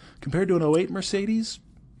 08. Compared to an 08 Mercedes,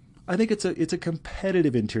 I think it's a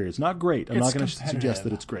competitive interior. It's not great. I'm not going to suggest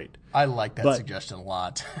that it's great. I like that suggestion a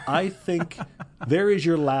lot. I think there is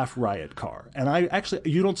your Laugh Riot car. And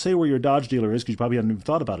you don't say where your Dodge dealer is because you probably haven't even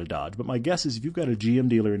thought about a Dodge, but my guess is if you've got a GM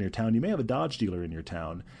dealer in your town, you may have a Dodge dealer in your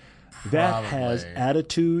town. That has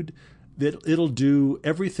attitude, that it'll do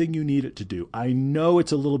everything you need it to do. I know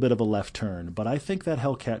it's a little bit of a left turn, but I think that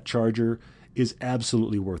Hellcat Charger is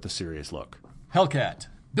absolutely worth a serious look. Hellcat,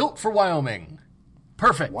 built for Wyoming.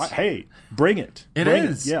 Perfect. Hey, bring it. It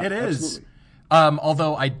is. Yeah, it is. Absolutely.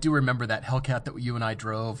 Although I do remember that Hellcat that you and I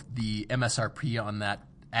drove, the MSRP on that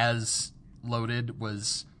as loaded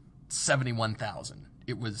was $71,000.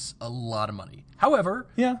 It was a lot of money. However,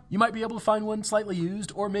 you might be able to find one slightly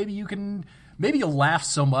used, or maybe you'll laugh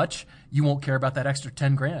so much you won't care about that extra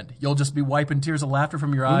 10 grand. You'll just be wiping tears of laughter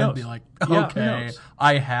from your eye and be like, okay,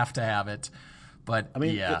 I have to have it. But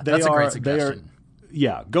that's a great suggestion.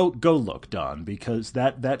 Go look, Don, because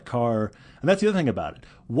that car, and that's the other thing about it.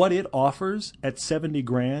 What it offers at 70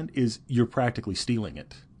 grand is you're practically stealing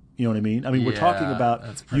it. You know what I mean? I mean, we're talking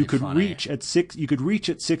about you could reach at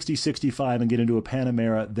 60, 65 and get into a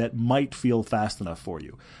Panamera that might feel fast enough for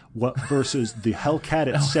you. Versus the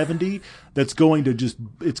Hellcat at 70, that's going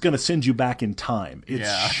to send you back in time.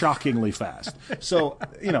 It's shockingly fast. So,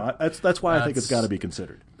 that's why I think it's got to be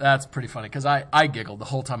considered. That's pretty funny because I giggled the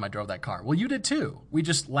whole time I drove that car. Well, you did too. We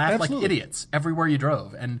just laughed like idiots everywhere you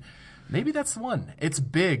drove. And maybe that's the one. It's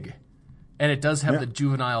big. And it does have the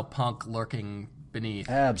juvenile punk lurking beneath.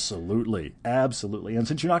 Absolutely. And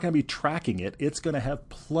since you're not going to be tracking it, it's going to have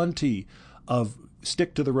plenty of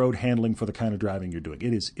stick to the road handling for the kind of driving you're doing.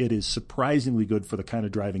 It is surprisingly good for the kind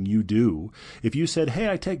of driving you do. If you said, hey,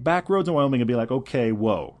 I take back roads in Wyoming, I'd be like, okay,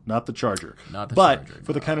 whoa, not the Charger. But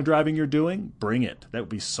for the kind of driving you're doing, bring it. That would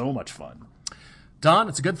be so much fun. Don,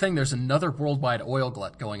 it's a good thing there's another worldwide oil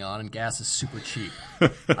glut going on and gas is super cheap.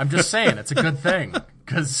 I'm just saying, it's a good thing.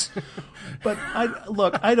 But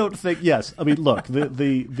I don't think, yes. I mean, look,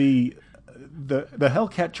 the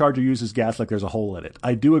Hellcat Charger uses gas like there's a hole in it.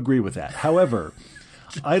 I do agree with that. However,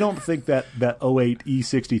 I don't think that 08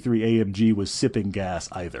 E63 AMG was sipping gas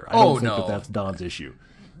either. I don't think that's Don's issue.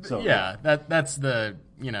 So yeah, that's the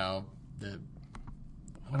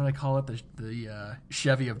what do I call it? The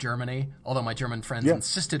Chevy of Germany. Although my German friends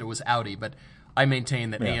insisted it was Audi, but I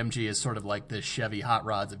maintain that AMG is sort of like the Chevy hot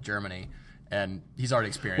rods of Germany, and he's already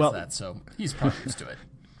experienced that, so he's probably used to it.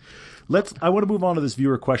 I want to move on to this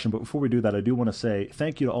viewer question, but before we do that, I do want to say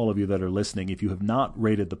thank you to all of you that are listening. If you have not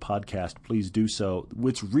rated the podcast, please do so.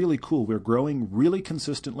 It's really cool. We're growing really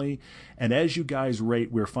consistently, and as you guys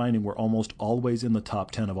rate, we're finding we're almost always in the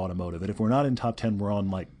top 10 of automotive. And if we're not in top 10, we're on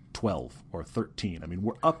like 12 or 13. I mean,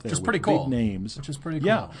 we're up there with big names. Which is pretty cool.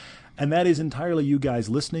 Yeah. And that is entirely you guys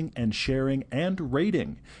listening and sharing and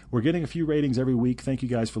rating. We're getting a few ratings every week. Thank you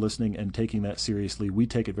guys for listening and taking that seriously. We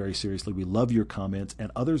take it very seriously. We love your comments,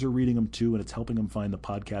 and others are reading them too, and it's helping them find the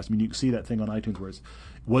podcast. I mean, you can see that thing on iTunes where it's,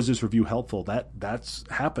 was this review helpful? That's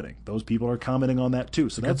happening. Those people are commenting on that too.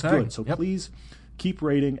 So that's good. So please keep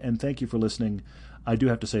rating, and thank you for listening. I do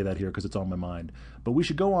have to say that here because it's on my mind. But we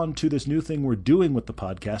should go on to this new thing we're doing with the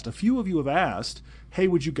podcast. A few of you have asked, hey,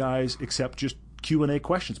 would you guys accept just Q&A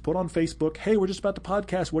questions? Put on Facebook, hey, we're just about to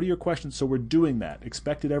podcast. What are your questions? So we're doing that.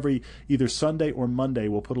 Expect it every either Sunday or Monday.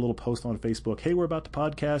 We'll put a little post on Facebook. Hey, we're about to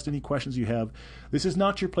podcast. Any questions you have? This is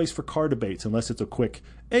not your place for car debates unless it's a quick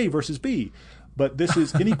A versus B. But this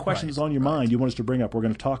is any questions on your mind you want us to bring up. We're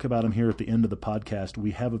going to talk about them here at the end of the podcast.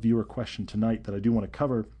 We have a viewer question tonight that I do want to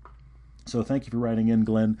cover. So thank you for writing in,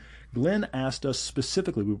 Glenn. Glenn asked us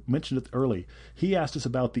specifically, we mentioned it early, he asked us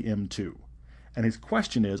about the M2. And his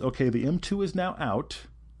question is, okay, the M2 is now out.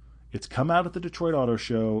 It's come out at the Detroit Auto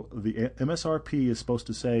Show. The MSRP is supposed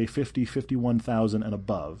to say 51,000 and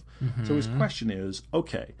above. Mm-hmm. So his question is,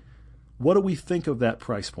 okay, what do we think of that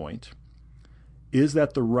price point? Is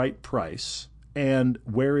that the right price? And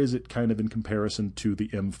where is it kind of in comparison to the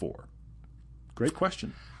M4? Great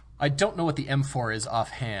question. I don't know what the M4 is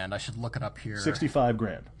offhand. I should look it up here. 65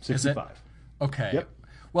 grand. 65. Is it? Okay. Yep.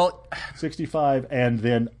 Well, 65 and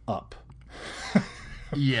then up.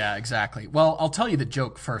 Yeah, exactly. Well, I'll tell you the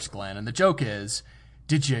joke first, Glenn. And the joke is,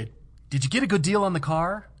 did you get a good deal on the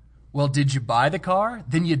car? Well, did you buy the car?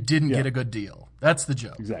 Then you didn't get a good deal. That's the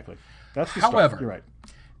joke. Exactly. That's the However, start. You're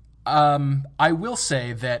right. I will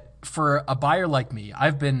say that for a buyer like me,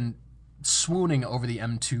 I've been swooning over the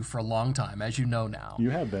M2 for a long time, as you know now.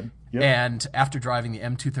 You have been. Yep. And after driving the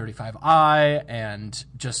M235i and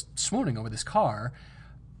just swooning over this car,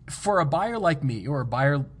 for a buyer like me, or a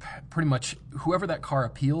buyer pretty much whoever that car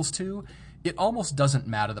appeals to, it almost doesn't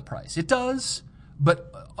matter the price. It does,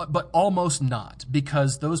 but almost not,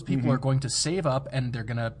 because those people are going to save up and they're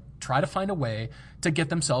going to try to find a way to get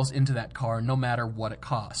themselves into that car no matter what it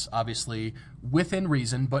costs. Obviously, within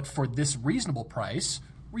reason, but for this reasonable price,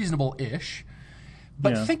 reasonable-ish.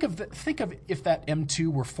 But think of if that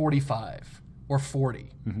M2 were 45 or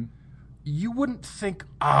 40. Mm-hmm. You wouldn't think,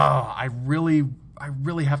 I really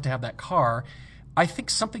have to have that car. I think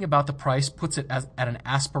something about the price puts it at an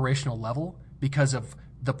aspirational level because of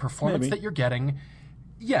the performance that you're getting.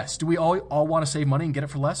 Yes, do we all want to save money and get it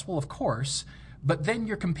for less? Well, of course. But then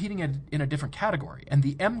you're competing in a different category. And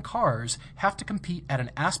the M cars have to compete at an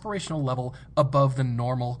aspirational level above the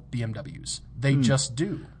normal BMWs. They just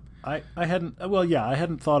do. I hadn't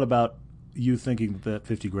thought about you thinking that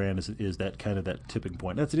 50 grand is that kind of that tipping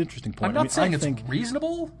point. That's an interesting point. I'm not saying it's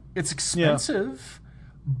reasonable. It's expensive,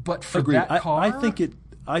 but for Agreed. that car,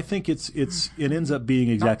 I think it ends up being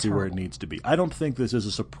exactly where it needs to be. I don't think this is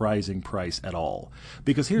a surprising price at all.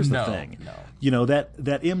 Because here's the thing. No. You know, that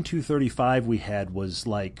M235 we had was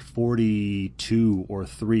like 42 or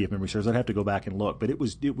 3 if memory serves. I'd have to go back and look, but it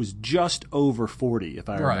was just over 40 if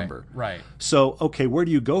I remember. Right. So, okay, where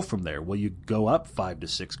do you go from there? Well, you go up 5 to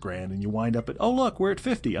 6 grand and you wind up at, oh look, we're at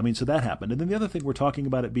 50. I mean, so that happened. And then the other thing, we're talking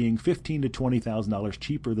about it being $15,000 to $20,000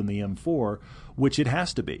 cheaper than the M4, which it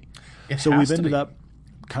has to be. So we've ended up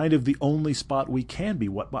kind of the only spot we can be.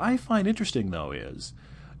 What I find interesting, though, is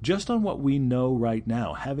just on what we know right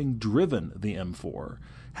now, having driven the M4,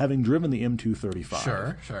 having driven the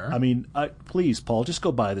M235. Sure. I mean, please, Paul, just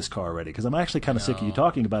go buy this car already, because I'm actually kind of sick of you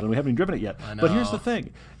talking about it, and we haven't even driven it yet. I know. But here's the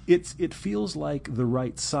thing. It feels like the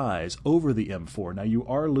right size over the M4. Now, you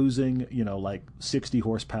are losing, like 60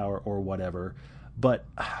 horsepower or whatever, but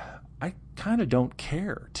I kind of don't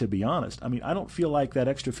care, to be honest. I mean, I don't feel like that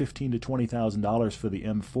extra $15,000 to $20,000 for the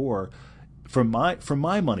M4, from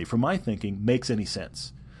my money, from my thinking, makes any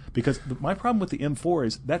sense. Because my problem with the M4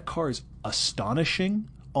 is that car is astonishing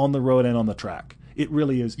on the road and on the track. It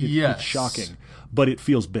really is. It's shocking, but it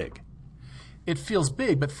feels big. It feels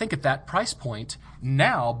big, but think at that price point.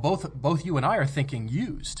 Now, both you and I are thinking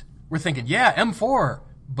used. We're thinking, yeah, M4,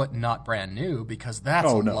 but not brand new, because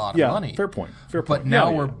that's a lot of money. Fair point. But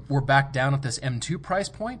now we're back down at this M2 price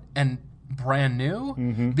point and brand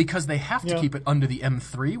new, because they have to keep it under the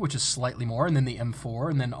M3, which is slightly more, and then the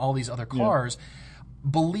M4, and then all these other cars.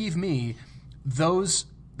 Believe me, those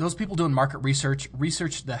people doing market research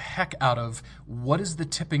the heck out of what is the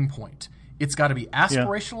tipping point. It's got to be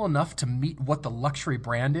aspirational enough to meet what the luxury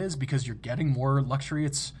brand is, because you're getting more luxury.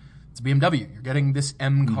 It's BMW. You're getting this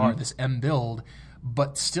M car, this M build,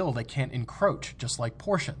 but still they can't encroach, just like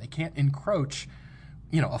Porsche. They can't encroach.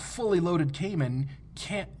 A fully loaded Cayman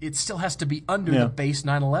can't. It still has to be under the base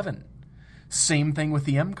 911. Same thing with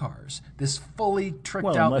the M cars. This fully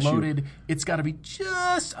tricked out, loaded, it's got to be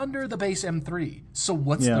just under the base M3. So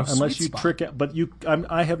what's the unless sweet you spot? trick out, but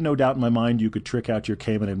I have no doubt in my mind you could trick out your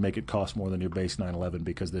Cayman and make it cost more than your base 911,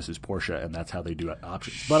 because this is Porsche and that's how they do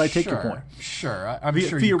options. But I take your point. Sure, I'm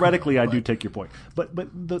sure. Theoretically, I do take your point. But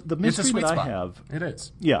the mystery that I have, it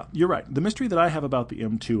is. Yeah, you're right. The mystery that I have about the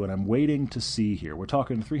M2, and I'm waiting to see here. We're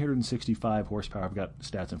talking 365 horsepower. I've got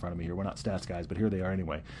stats in front of me here. We're not stats guys, but here they are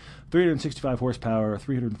anyway. 365 horsepower,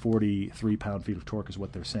 343 pound-feet of torque is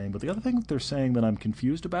what they're saying. But the other thing that they're saying that I'm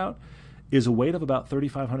confused about is a weight of about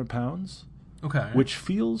 3,500 pounds. Okay. Which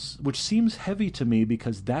seems heavy to me,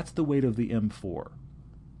 because that's the weight of the M4.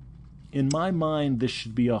 In my mind, this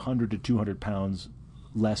should be 100 to 200 pounds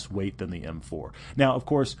less weight than the M4. Now, of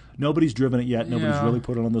course, nobody's driven it yet. Nobody's really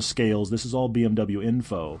put it on the scales. This is all BMW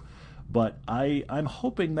info. But I'm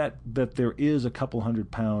hoping that there is a couple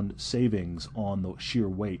 100-pound savings on the sheer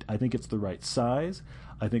weight. I think it's the right size.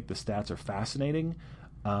 I think the stats are fascinating.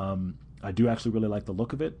 I do actually really like the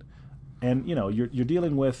look of it. And, you're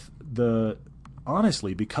dealing with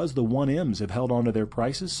honestly, because the 1Ms have held on to their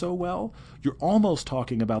prices so well, you're almost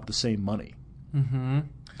talking about the same money. Mm-hmm.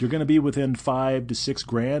 You're going to be within $5,000 to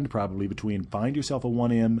 $6,000 probably between find yourself a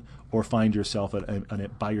 1M or find yourself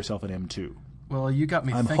buy yourself an M2. Well, you got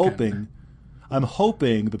me thinking. I'm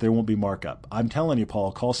hoping that there won't be markup. I'm telling you,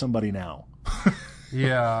 Paul, call somebody now.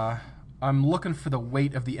 Yeah. I'm looking for the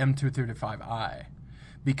weight of the M235i,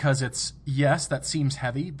 because that seems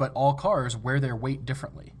heavy, but all cars wear their weight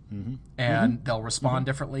differently. Mm-hmm. And they'll respond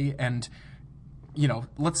differently. And,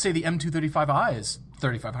 let's say the M235i is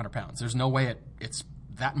 3,500 pounds. There's no way it's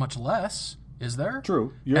that much less, is there?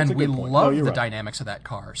 True. And we love the dynamics of that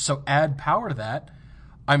car. So add power to that.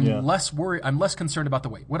 I'm less worried. I'm less concerned about the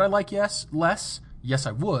weight. Would I like less? Yes,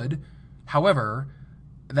 I would. However,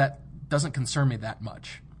 that doesn't concern me that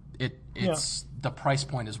much. It's the price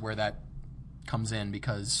point is where that comes in,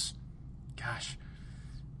 because, gosh,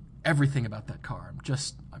 everything about that car, I'm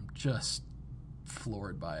just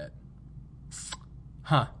floored by it.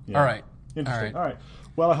 Huh. Yeah. All right. Interesting. All right.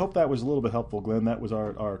 Well, I hope that was a little bit helpful, Glenn. That was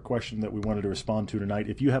our question that we wanted to respond to tonight.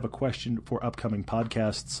 If you have a question for upcoming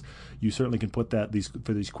podcasts, you certainly can put that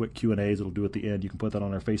for these quick Q&As. It'll do at the end. You can put that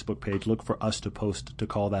on our Facebook page. Look for us to post to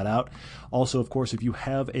call that out. Also, of course, if you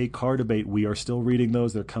have a car debate, we are still reading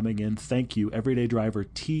those. They're coming in. Thank you.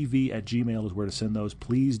 everydaydrivertv@gmail is where to send those.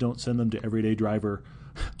 Please don't send them to everydaydriver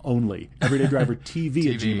only.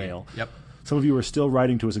 everydaydrivertv at Gmail. Yep. Some of you are still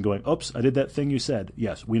writing to us and going, oops, I did that thing you said.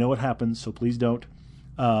 Yes, we know what happens, so please don't.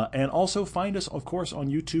 And also find us, of course, on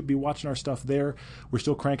YouTube. Be watching our stuff there. We're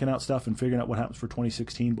still cranking out stuff and figuring out what happens for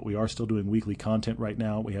 2016, but we are still doing weekly content right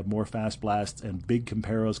now. We have more Fast Blasts and big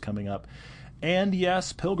comparos coming up. And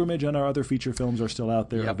yes, Pilgrimage and our other feature films are still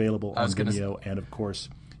out there, available on Vimeo. And of course,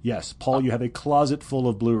 yes, Paul, you have a closet full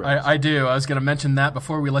of Blu-rays. I do. I was going to mention that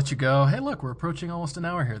before we let you go. Hey, look, we're approaching almost an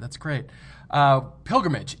hour here. That's great.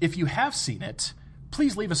 Pilgrimage, if you have seen it,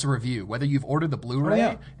 please leave us a review. Whether you've ordered the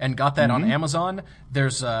Blu-ray and got that on Amazon,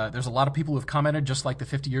 there's a lot of people who have commented, just like the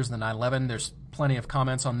 50 Years of the 911. There's plenty of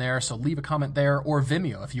comments on there, so leave a comment there, or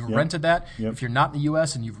Vimeo. If you've rented that, if you're not in the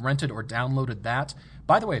U.S. and you've rented or downloaded that.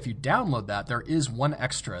 By the way, if you download that, there is one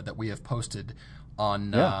extra that we have posted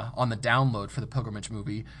on the download for the Pilgrimage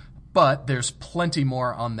movie. But there's plenty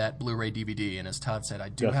more on that Blu-ray DVD, and as Todd said, I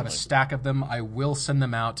do have a stack of them. I will send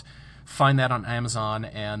them out. Find that on Amazon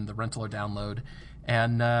and the rental or download.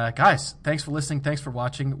 And guys, thanks for listening. Thanks for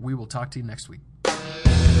watching. We will talk to you next week.